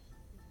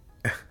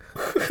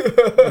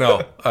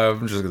 No,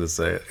 I'm just gonna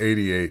say it.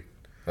 88.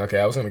 Okay,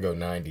 I was gonna go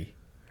 90.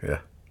 Yeah.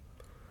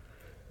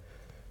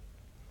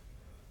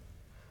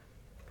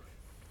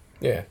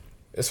 Yeah.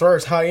 As far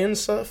as high end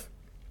stuff,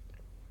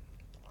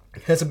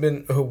 it hasn't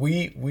been.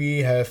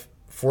 We have,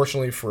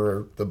 fortunately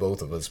for the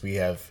both of us, we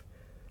have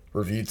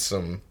reviewed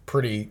some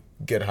pretty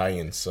good high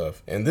end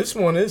stuff, and this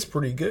one is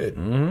pretty good.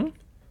 Mm-hmm.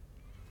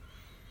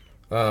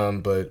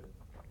 But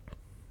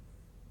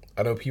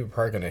I know people are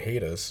probably gonna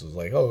hate us. It's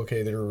like, oh,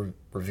 okay, they're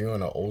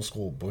reviewing an old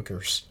school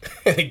Booker's,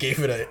 and they gave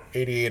it a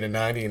 88 and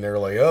 90, and they're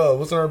like, oh, it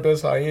wasn't our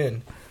best high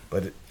end,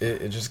 but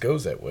it just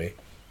goes that way.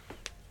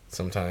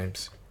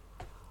 Sometimes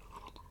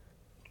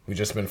we've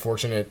just been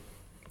fortunate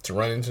to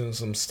run into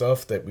some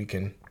stuff that we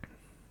can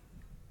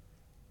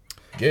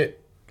get.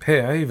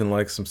 Hey, I even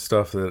like some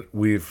stuff that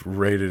we've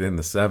rated in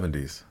the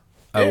 70s.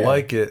 I Yeah.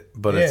 like it,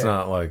 but it's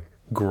not like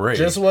great.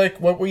 Just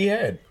like what we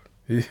had.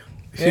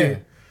 Yeah.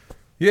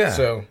 Yeah.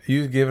 So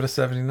you give it a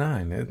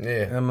 79.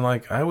 Yeah. I'm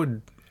like,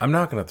 I'm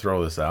not going to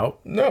throw this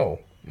out. no.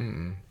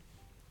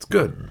 It's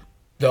good.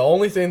 The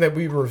only thing that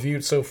we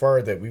reviewed so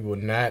far that we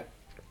would not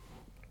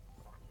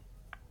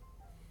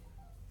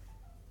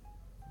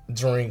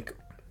drink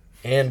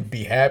and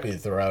be happy to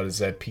throw out is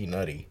that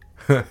Peanutty.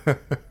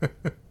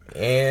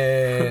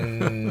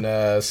 And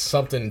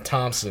something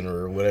Thompson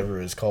or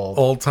whatever it's called.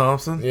 Old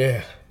Thompson?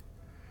 Yeah.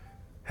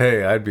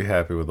 Hey, I'd be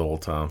happy with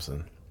Old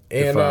Thompson.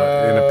 And in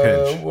a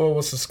pinch. what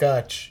was the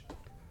scotch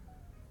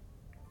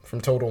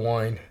from Total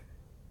Wine?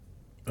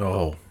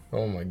 Oh.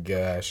 Oh my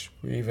gosh.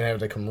 We even have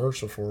the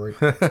commercial for it.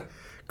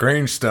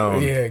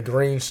 Grangestone. Yeah,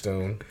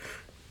 Greenstone.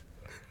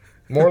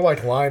 More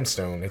like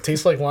limestone. It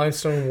tastes like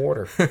limestone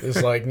water.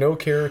 It's like no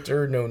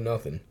character, no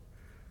nothing.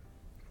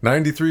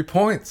 93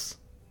 points.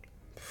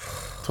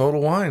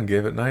 Total Wine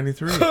gave it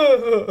 93.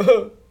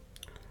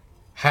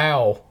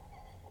 How?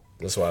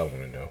 That's what I want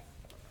to know.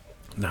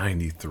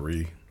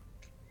 93.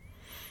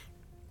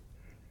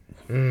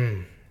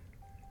 Man,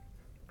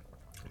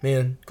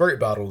 great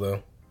bottle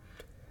though.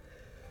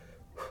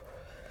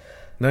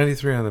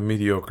 93 on the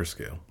mediocre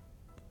scale.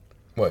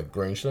 What,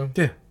 Greenstone?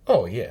 Yeah.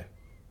 Oh, yeah.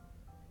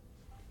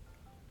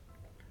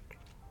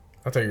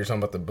 I thought you were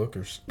talking about the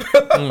Bookers.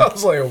 I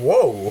was like,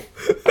 whoa.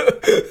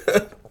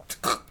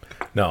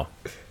 No.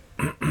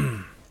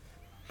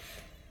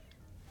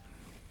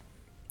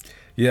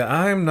 Yeah,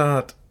 I'm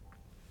not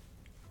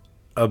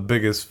a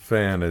biggest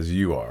fan as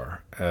you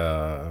are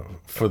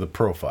for the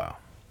profile.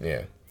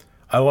 Yeah.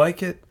 I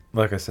like it,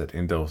 like I said,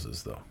 in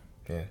doses though.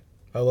 Yeah.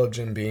 I love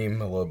Jim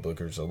Beam. I love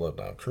Bookers. I love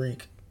Knob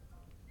Creek.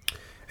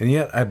 And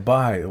yet I'll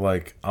buy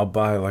like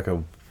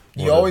a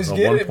You always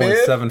get it, man.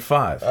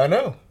 1.75 I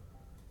know.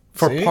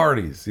 for See?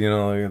 parties, you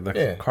know, like the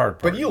Yeah. card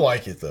But party. you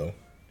like it though.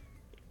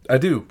 I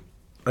do.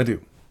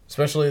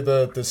 Especially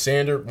the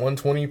standard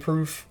 120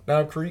 proof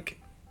Knob Creek.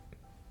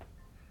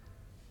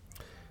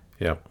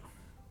 Yep.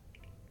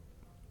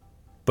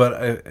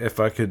 But if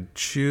I could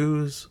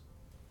choose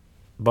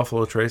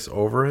Buffalo Trace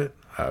over it,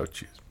 I would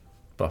choose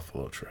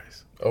Buffalo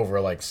Trace. Over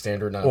like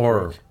standard Knob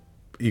Or Creek.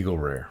 Eagle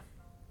Rare.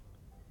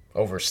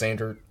 Over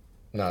standard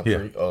Knob Yeah.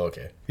 Creek. Oh,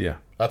 okay. Yeah.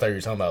 I thought you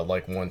were talking about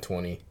like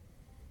 120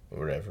 or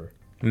whatever.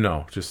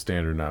 No, just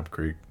standard Knob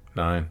Creek.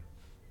 9.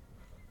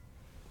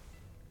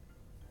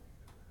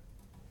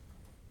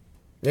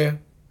 Yeah.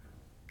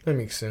 That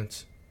makes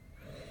sense.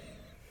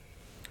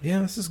 Yeah,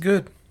 this is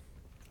good.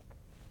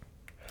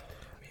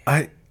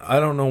 I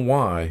don't know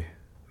why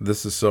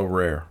this is so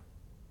rare.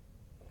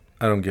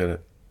 I don't get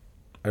it.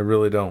 I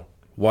really don't.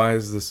 Why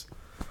is this?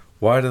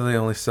 Why do they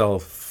only sell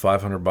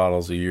 500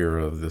 bottles a year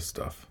of this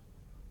stuff?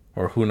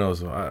 Or who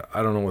knows? I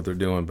don't know what they're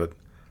doing, but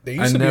They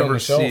I used to be on never the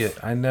shelf. see it.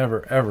 I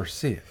never ever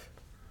see it.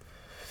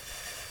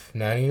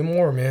 Not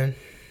anymore, man.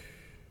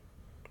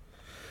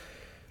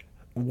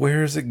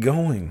 Where is it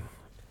going?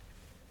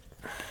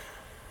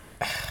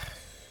 You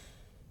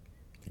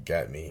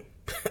got me.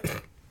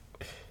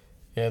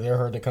 Yeah, they're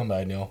hard to come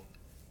by now.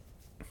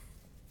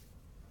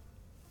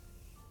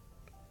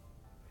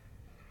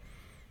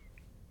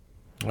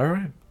 All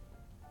right.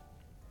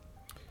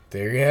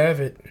 There you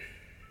have it.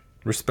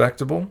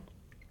 Respectable.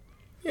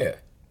 Yeah.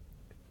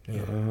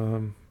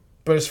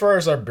 But as far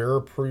as our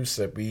barrel proofs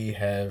that we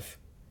have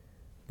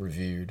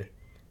reviewed,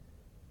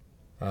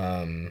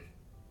 I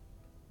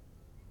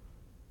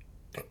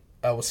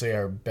would say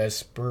our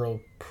best barrel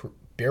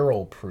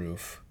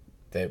proof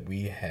that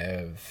we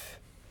have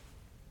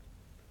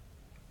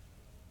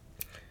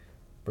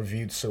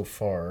reviewed so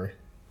far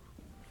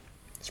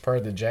is part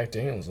of the Jack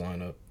Daniels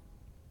lineup.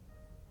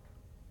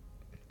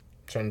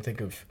 Trying to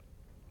think of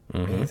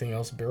anything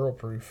else barrel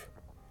proof.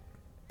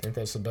 I think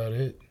that's about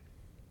it.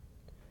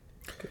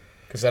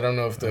 Because I don't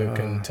know if the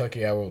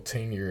Kentucky Owl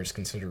 10 year is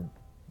considered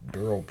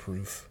barrel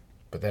proof,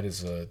 but that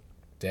is a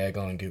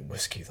daggone good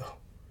whiskey, though.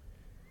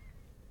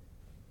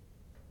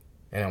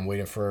 And I'm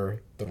waiting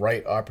for the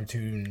right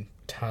opportune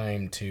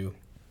time to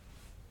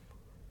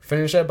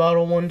finish that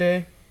bottle one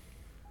day,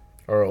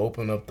 or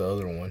open up the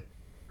other one.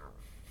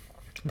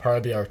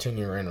 Probably be our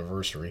 10-year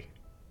anniversary.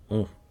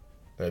 Mm.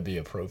 That'd be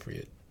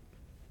appropriate.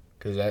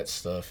 Because that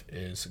stuff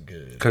is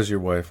good. Because your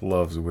wife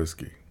loves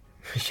whiskey.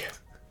 Yeah.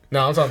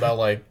 No, I'm talking about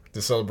like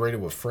to celebrate it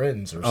with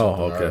friends or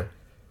something. Oh, okay.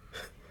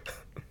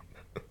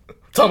 I'm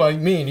talking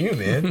about me and you,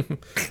 man.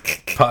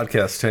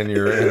 Podcast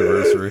 10-year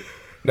anniversary.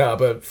 No,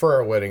 but for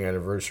our wedding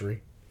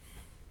anniversary.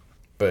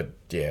 But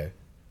yeah,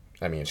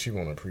 I mean, she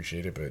won't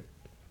appreciate it, but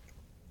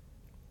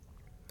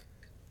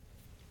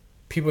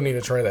people need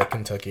to try that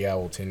Kentucky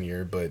Owl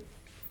 10-year, but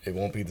it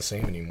won't be the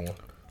same anymore.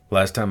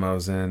 Last time I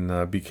was in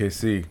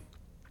BKC,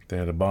 they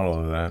had a bottle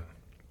of that.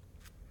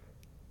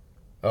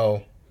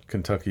 Oh.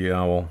 Kentucky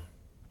Owl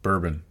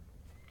bourbon.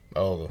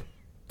 Oh, the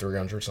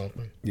 300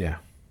 something? Yeah.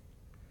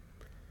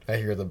 I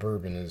hear the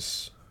bourbon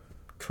is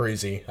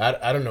crazy.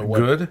 I don't know what.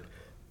 Good?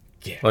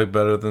 Yeah. Like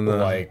better than the...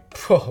 Like,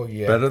 oh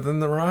yeah. Better than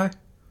the rye?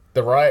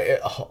 The rye,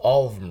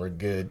 all of them are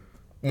good.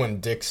 When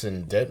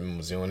Dixon Denton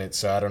was doing it,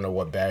 so I don't know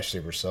what batch they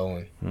were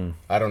selling.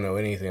 I don't know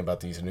anything about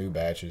these new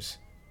batches.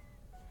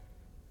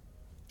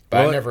 But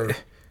Well, I never you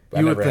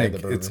had would think the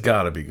bourbon. it's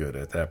got to be good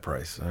at that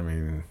price. I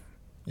mean...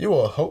 You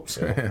will hope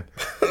so.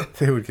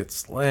 They would get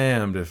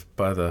slammed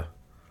by the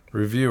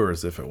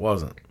reviewers if it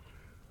wasn't.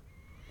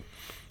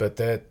 But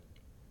that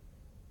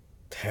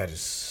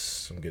is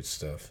some good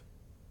stuff.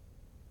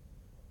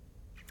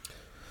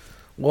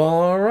 Well,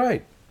 all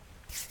right.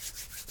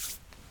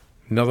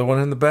 Another one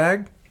in the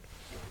bag?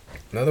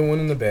 Another one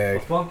in the bag. A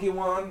funky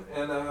one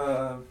and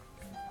a...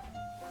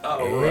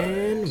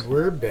 And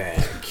we're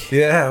back.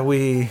 Yeah,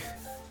 we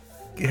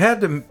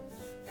had to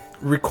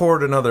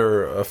record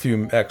a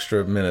few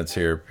extra minutes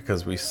here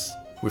because we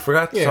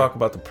forgot to talk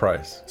about the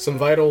price. Some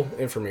vital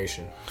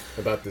information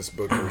about this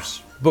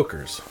Booker's.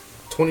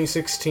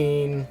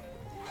 2016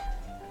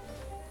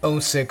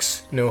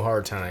 06 No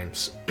Hard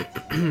Times.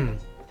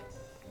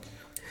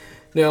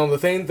 Now, the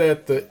thing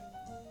that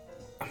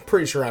I'm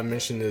pretty sure I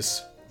mentioned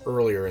this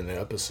earlier in the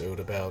episode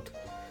about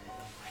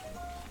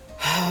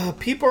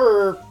people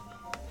are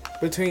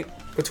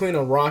between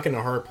a rock and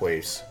a hard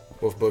place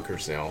with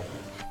Booker's now,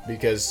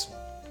 because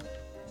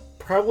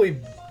probably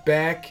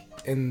back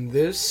in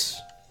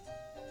this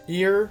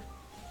year,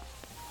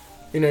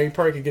 you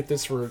probably could get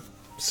this for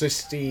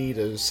 $60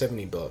 to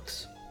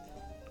 $70.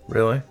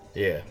 Really?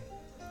 Yeah.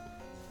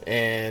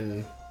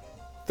 And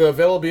the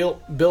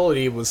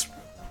availability was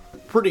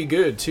pretty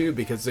good too,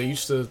 because they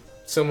used to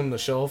sell them on the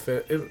shelf.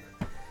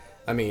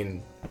 I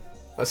mean,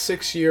 a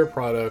 6-year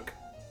product,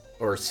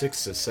 or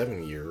 6 to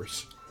 7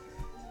 years,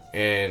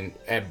 and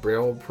at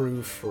barrel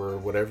proof or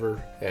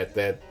whatever at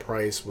that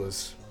price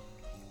was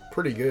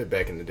pretty good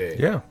back in the day.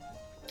 Yeah.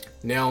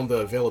 Now the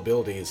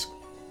availability is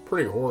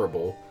pretty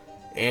horrible,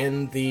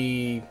 and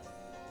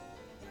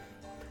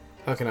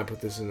how can I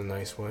put this in a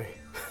nice way?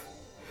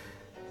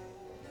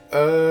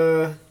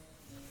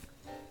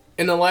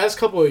 In the last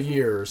couple of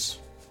years,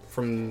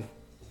 from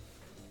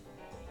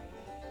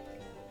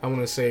I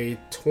want to say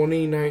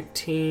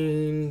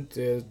 2019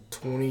 to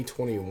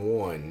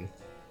 2021,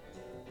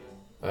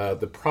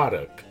 the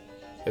product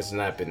has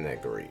not been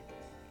that great.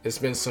 It's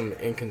been some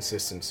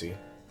inconsistency.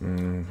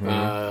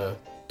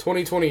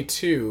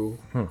 2022,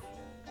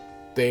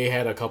 they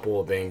had a couple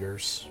of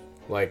bangers,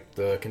 like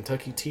the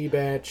Kentucky Tea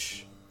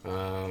Batch,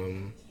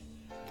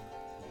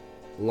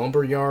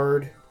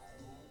 Lumberyard,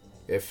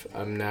 if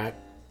I'm not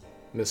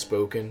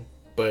misspoken.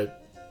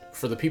 But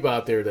for the people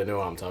out there that know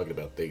what I'm talking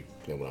about, they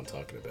know what I'm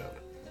talking about.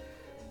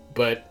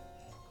 But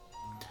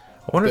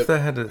I wonder if that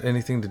had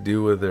anything to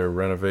do with their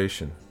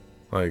renovation.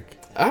 Like,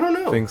 I don't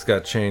know. Things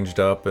got changed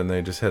up and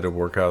they just had to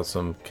work out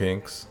some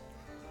kinks,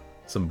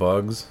 some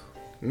bugs.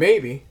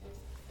 Maybe.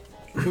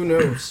 Who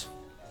knows?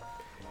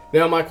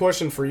 Now, my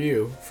question for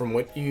you, from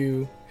what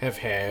you have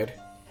had,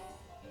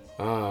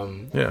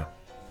 yeah,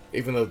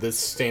 even though this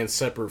stands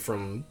separate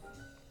from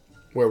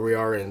where we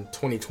are in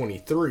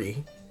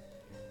 2023,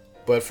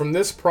 but from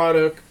this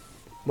product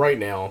right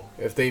now,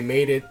 if they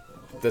made it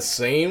the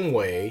same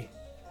way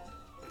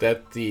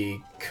that the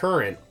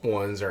current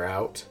ones are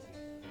out,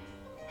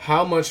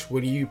 how much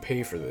would you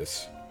pay for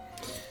this?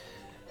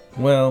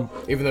 Well,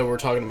 even though we're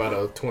talking about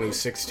a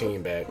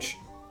 2016 batch.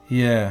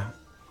 Yeah.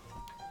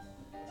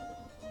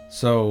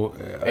 So,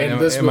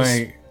 am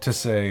I to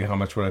say how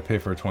much would I pay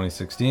for a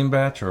 2016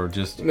 batch, or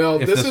just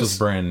if this was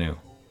brand new?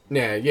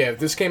 Yeah, if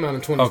this came out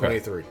in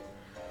 2023. Okay.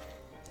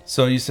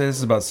 So you say this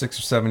is about 6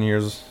 or 7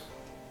 years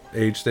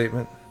age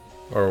statement?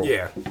 Or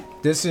yeah.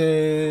 This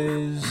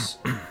is...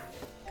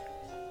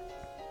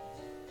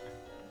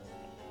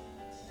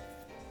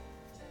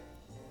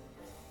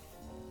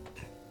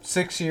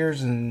 $6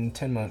 years and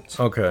 10 months.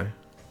 Okay.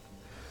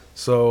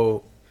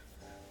 So,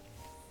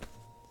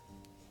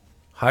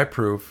 high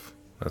proof.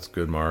 That's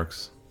good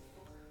marks.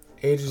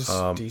 Age is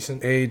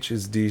decent. Age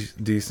is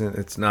decent.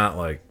 It's not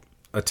like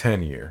a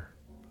 10-year.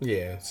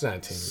 Yeah, it's not a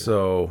 10-year.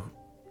 So,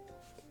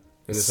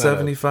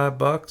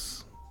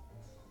 $75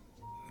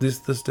 this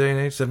day and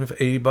age.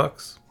 $80.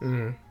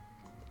 Mm-hmm.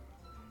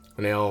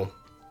 Now,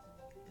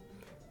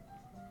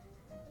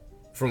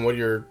 from what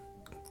you're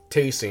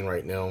tasting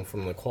right now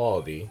from the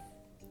quality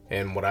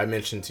and what I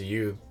mentioned to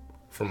you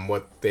from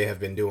what they have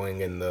been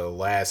doing in the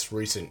last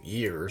recent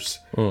years,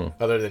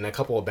 other than a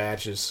couple of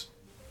batches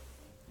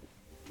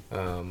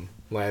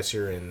last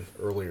year and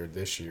earlier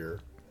this year,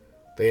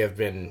 they have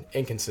been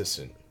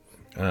inconsistent.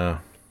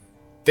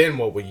 Then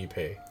what would you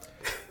pay?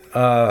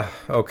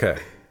 Okay.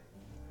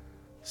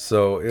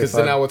 So because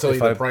then I will tell you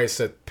the price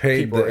that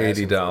paid the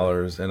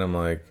 $80 and I'm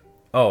like,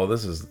 oh,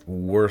 this is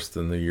worse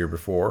than the year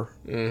before.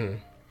 Mm-hmm.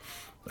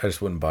 I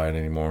just wouldn't buy it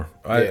anymore.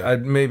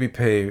 I'd maybe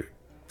pay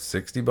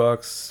 $60,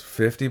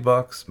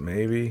 $50,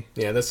 maybe.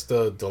 Yeah, that's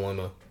the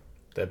dilemma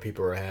that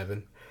people are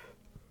having,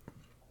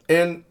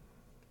 and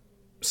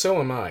so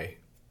am I.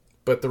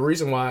 But the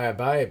reason why I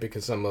buy it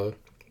because I'm a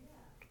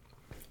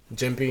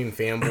Jim Beam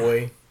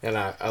fanboy and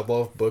I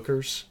love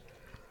Booker's.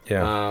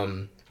 Yeah.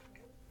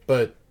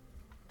 But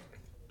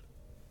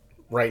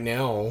right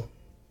now,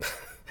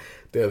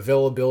 the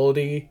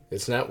availability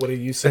is not what it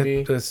used to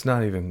be. It's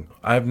not even.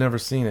 I've never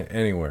seen it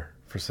anywhere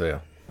for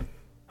sale.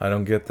 I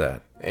don't get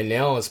that. And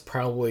now it's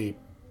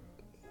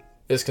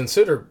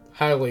considered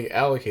highly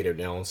allocated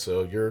now.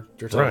 So you're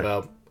talking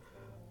about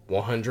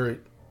 $100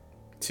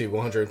 to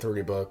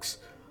 $130.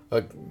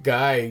 A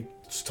guy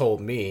told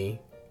me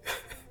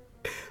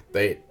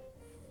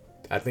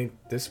I think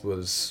this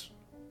was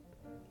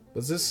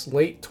this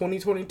late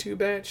 2022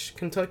 batch,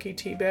 Kentucky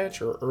tea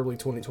batch, or early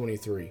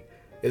 2023?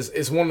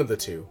 Is one of the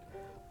two.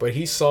 But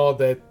he saw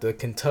that the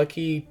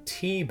Kentucky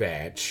tea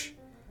batch,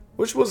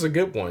 which was a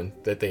good one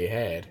that they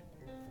had,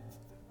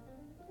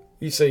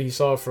 he said he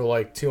saw it for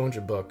like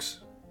 $200,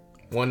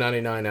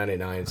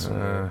 $199.99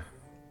 somewhere.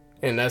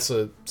 And that's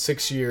a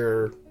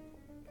 6-year,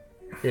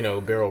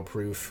 barrel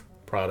proof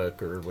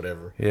product or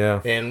whatever.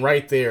 Yeah. And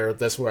right there,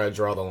 that's where I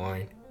draw the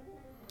line.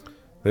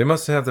 They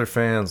must have their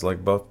fans,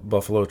 like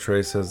Buffalo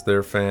Trace has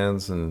their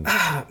fans, and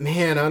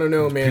man, I don't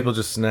know, man. People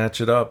just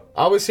snatch it up.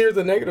 I always hear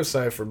the negative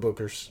side for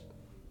Bookers.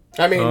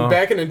 I mean,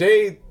 back in the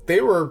day,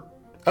 they were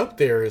up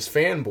there as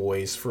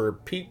fanboys for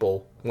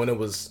people when it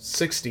was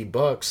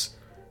 $60.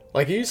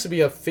 Like, it used to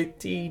be a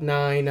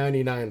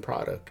 $59.99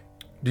 product.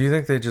 Do you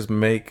think they just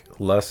make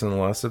less and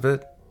less of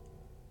it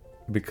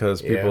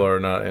because people are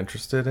not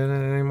interested in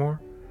it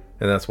anymore,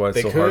 and that's why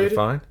it's hard to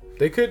find?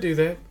 They could do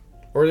that,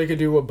 or they could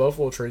do what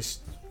Buffalo Trace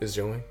is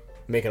doing,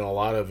 making a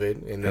lot of it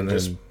and then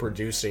just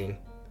producing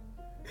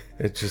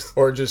it, just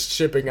or just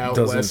shipping out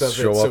less of it,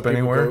 show up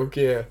anywhere.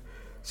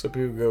 So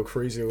people go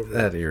crazy over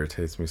that.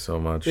 Irritates me so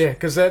much. Yeah,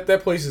 because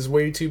that place is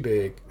way too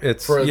big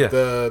for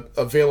the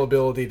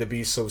availability to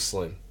be so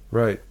slim.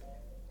 Right.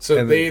 So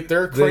and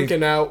they're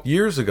cranking out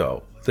years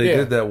ago. They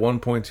did that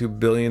 $1.2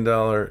 billion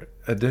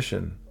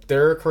edition.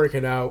 They're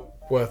cranking out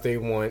what they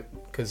want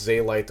because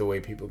they like the way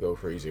people go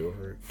crazy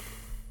over it.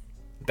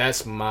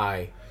 That's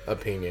my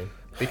opinion.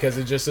 Because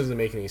it just doesn't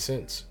make any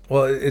sense.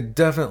 Well, it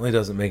definitely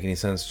doesn't make any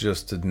sense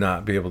just to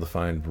not be able to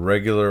find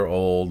regular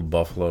old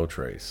Buffalo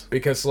Trace.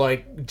 Because,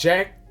 like,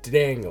 Jack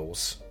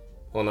Daniels,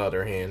 on the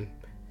other hand,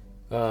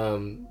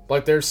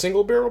 like their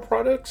single barrel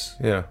products,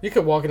 you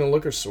could walk in a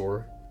liquor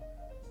store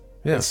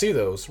and see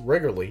those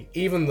regularly.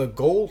 Even the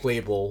gold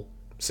label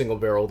single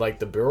barrel, like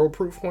the barrel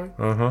proof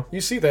one,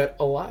 you see that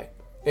a lot.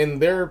 And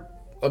they're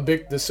a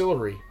big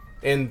distillery.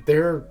 And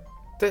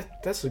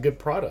that's a good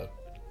product.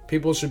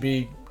 People should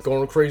be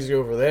going crazy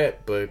over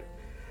that, but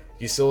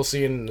you still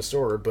see it in the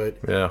store. But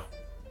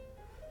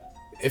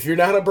if you're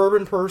not a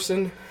bourbon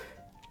person,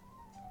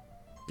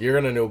 you're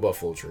going to know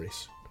Buffalo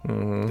Trace.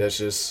 Mm-hmm. That's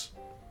just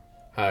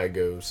how it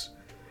goes.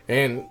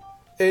 And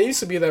it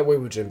used to be that way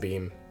with Jim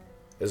Beam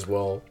as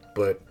well.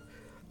 But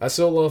I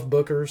still love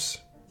Booker's.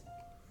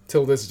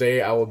 Till this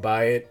day, I will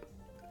buy it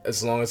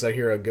as long as I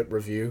hear a good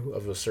review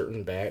of a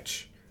certain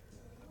batch.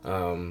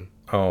 You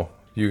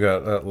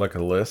got like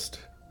a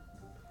list?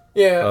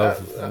 Yeah,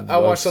 I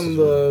watch some of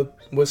the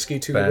whiskey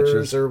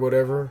tutors or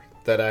whatever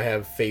that I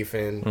have faith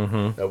in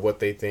of what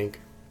they think.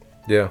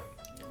 Yeah.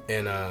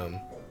 And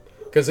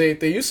because they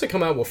used to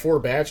come out with 4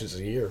 batches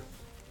a year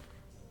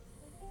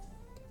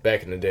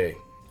back in the day.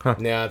 Huh.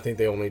 Now I think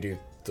they only do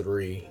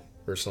 3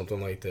 or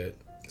something like that.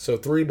 So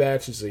 3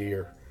 batches a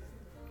year.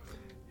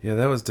 Yeah,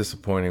 that was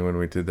disappointing when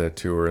we did that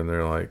tour and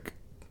they're like...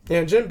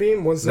 Yeah, Jim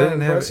Beam was not impressive.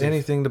 They didn't have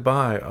anything to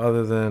buy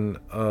other than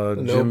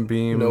Jim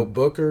Beam... No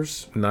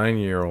Booker's.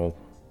 9-year-old.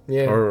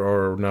 Yeah.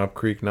 Or Knob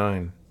Creek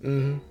 9.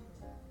 Mm-hmm.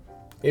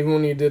 Even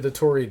when you did the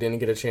tour, you didn't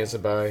get a chance to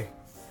buy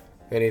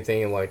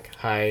anything in, like,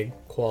 high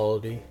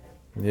quality.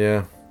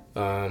 Yeah.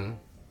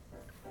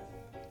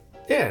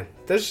 Yeah,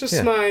 that's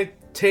just my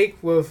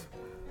take with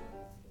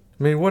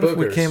I mean, what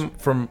Booker's. If we came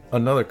from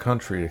another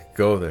country to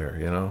go there,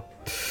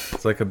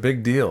 It's like a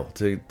big deal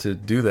to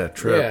do that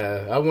trip.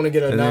 Yeah, I want to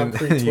get a Knob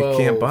Creek 12. You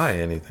can't buy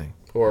anything.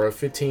 Or a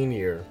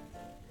 15-year.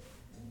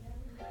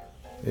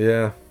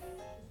 Yeah.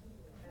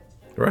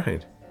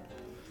 Right.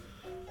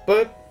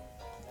 But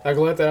I'm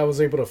glad that I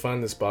was able to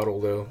find this bottle,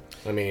 though.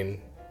 I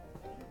mean,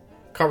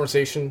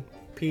 conversation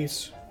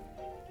piece,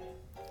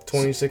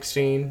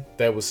 2016,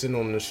 that was sitting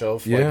on the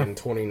shelf like in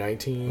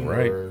 2019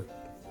 or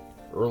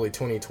early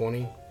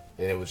 2020,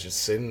 and it was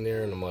just sitting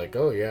there, and I'm like,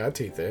 oh yeah, I'd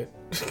take that.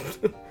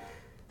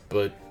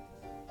 but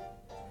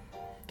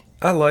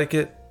I like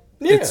it.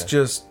 yeah. It's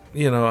just,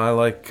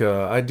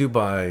 I do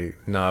buy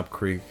Knob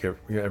Creek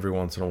every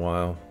once in a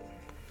while.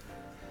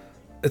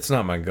 It's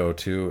not my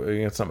go-to.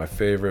 It's not my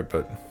favorite,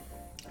 but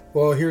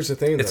Well, here's the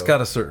thing, it's though.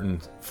 got a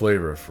certain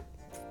flavor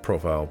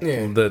profile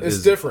that it's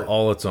is different.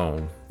 all its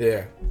own.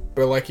 Yeah.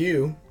 But like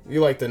you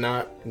like the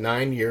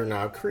 9-year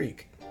Knob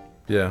Creek.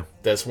 Yeah.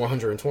 That's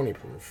 120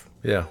 proof.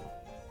 Yeah.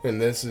 And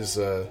this is,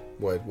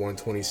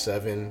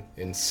 127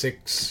 in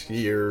 6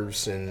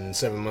 years and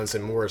 7 months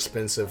and more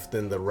expensive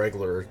than the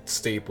regular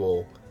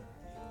staple,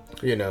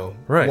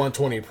 Right.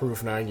 120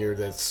 proof 9-year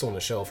that's on the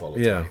shelf all the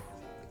Yeah. time.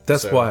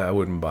 That's So- why I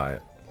wouldn't buy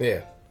it.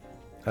 Yeah.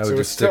 I So would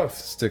it's just tough.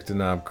 stick to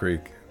Knob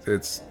Creek.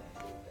 It's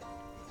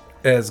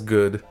as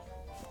good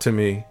to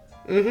me.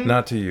 Mm-hmm.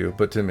 Not to you,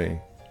 but to me.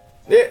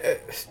 Yeah,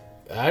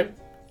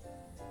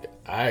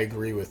 I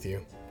agree with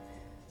you.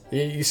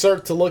 You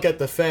start to look at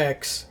the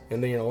facts,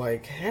 and then you're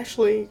like,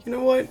 actually, you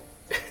know what?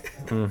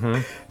 Mm-hmm.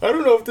 I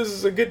don't know if this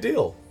is a good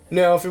deal.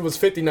 Now, if it was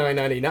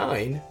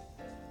 $59.99,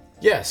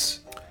 yes,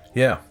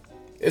 Yeah.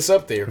 it's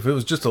up there. If it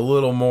was just a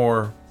little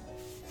more,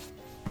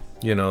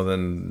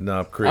 than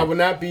Knob Creek. I would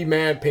not be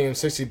mad paying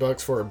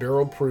 $60 for a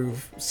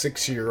barrel-proof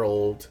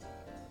 6-year-old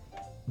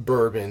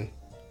bourbon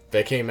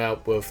that came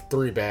out with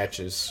 3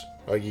 batches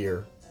a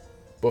year,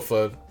 with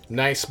a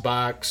nice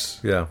box.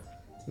 Yeah.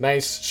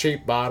 Nice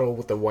shaped bottle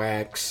with the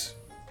wax.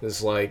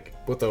 It's like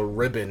with a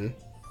ribbon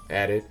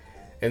at it.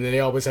 And then they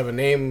always have a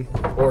name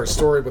or a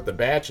story with the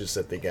batches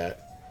that they got.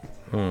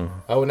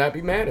 I would not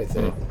be mad at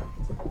that.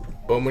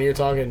 But when you're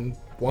talking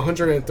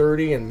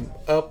 130 and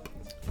up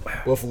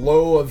with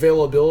low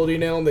availability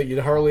now that you'd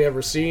hardly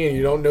ever see and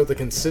you don't know the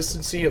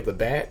consistency of the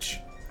batch,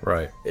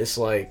 Right. it's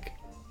like,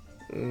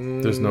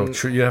 There's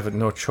you have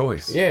no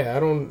choice. yeah, I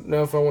don't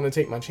know if I want to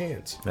take my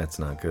chance. That's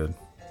not good.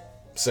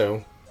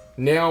 So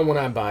now when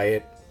I buy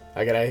it,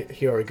 I gotta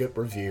hear a good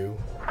review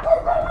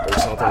or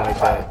something like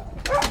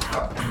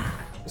that.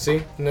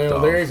 See? No,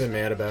 Dogs. they're even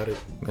mad about it.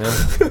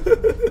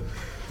 Yeah.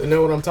 They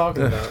know what I'm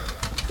talking about.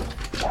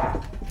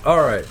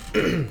 All right.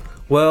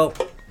 Well,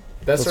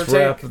 That's let's our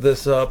wrap take.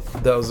 this up.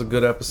 That was a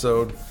good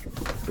episode.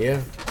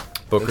 Yeah.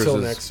 Booker's Until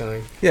is- next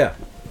time. Yeah.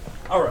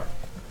 All right.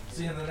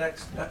 See you in the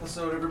next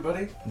episode,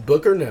 everybody.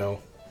 Book or no?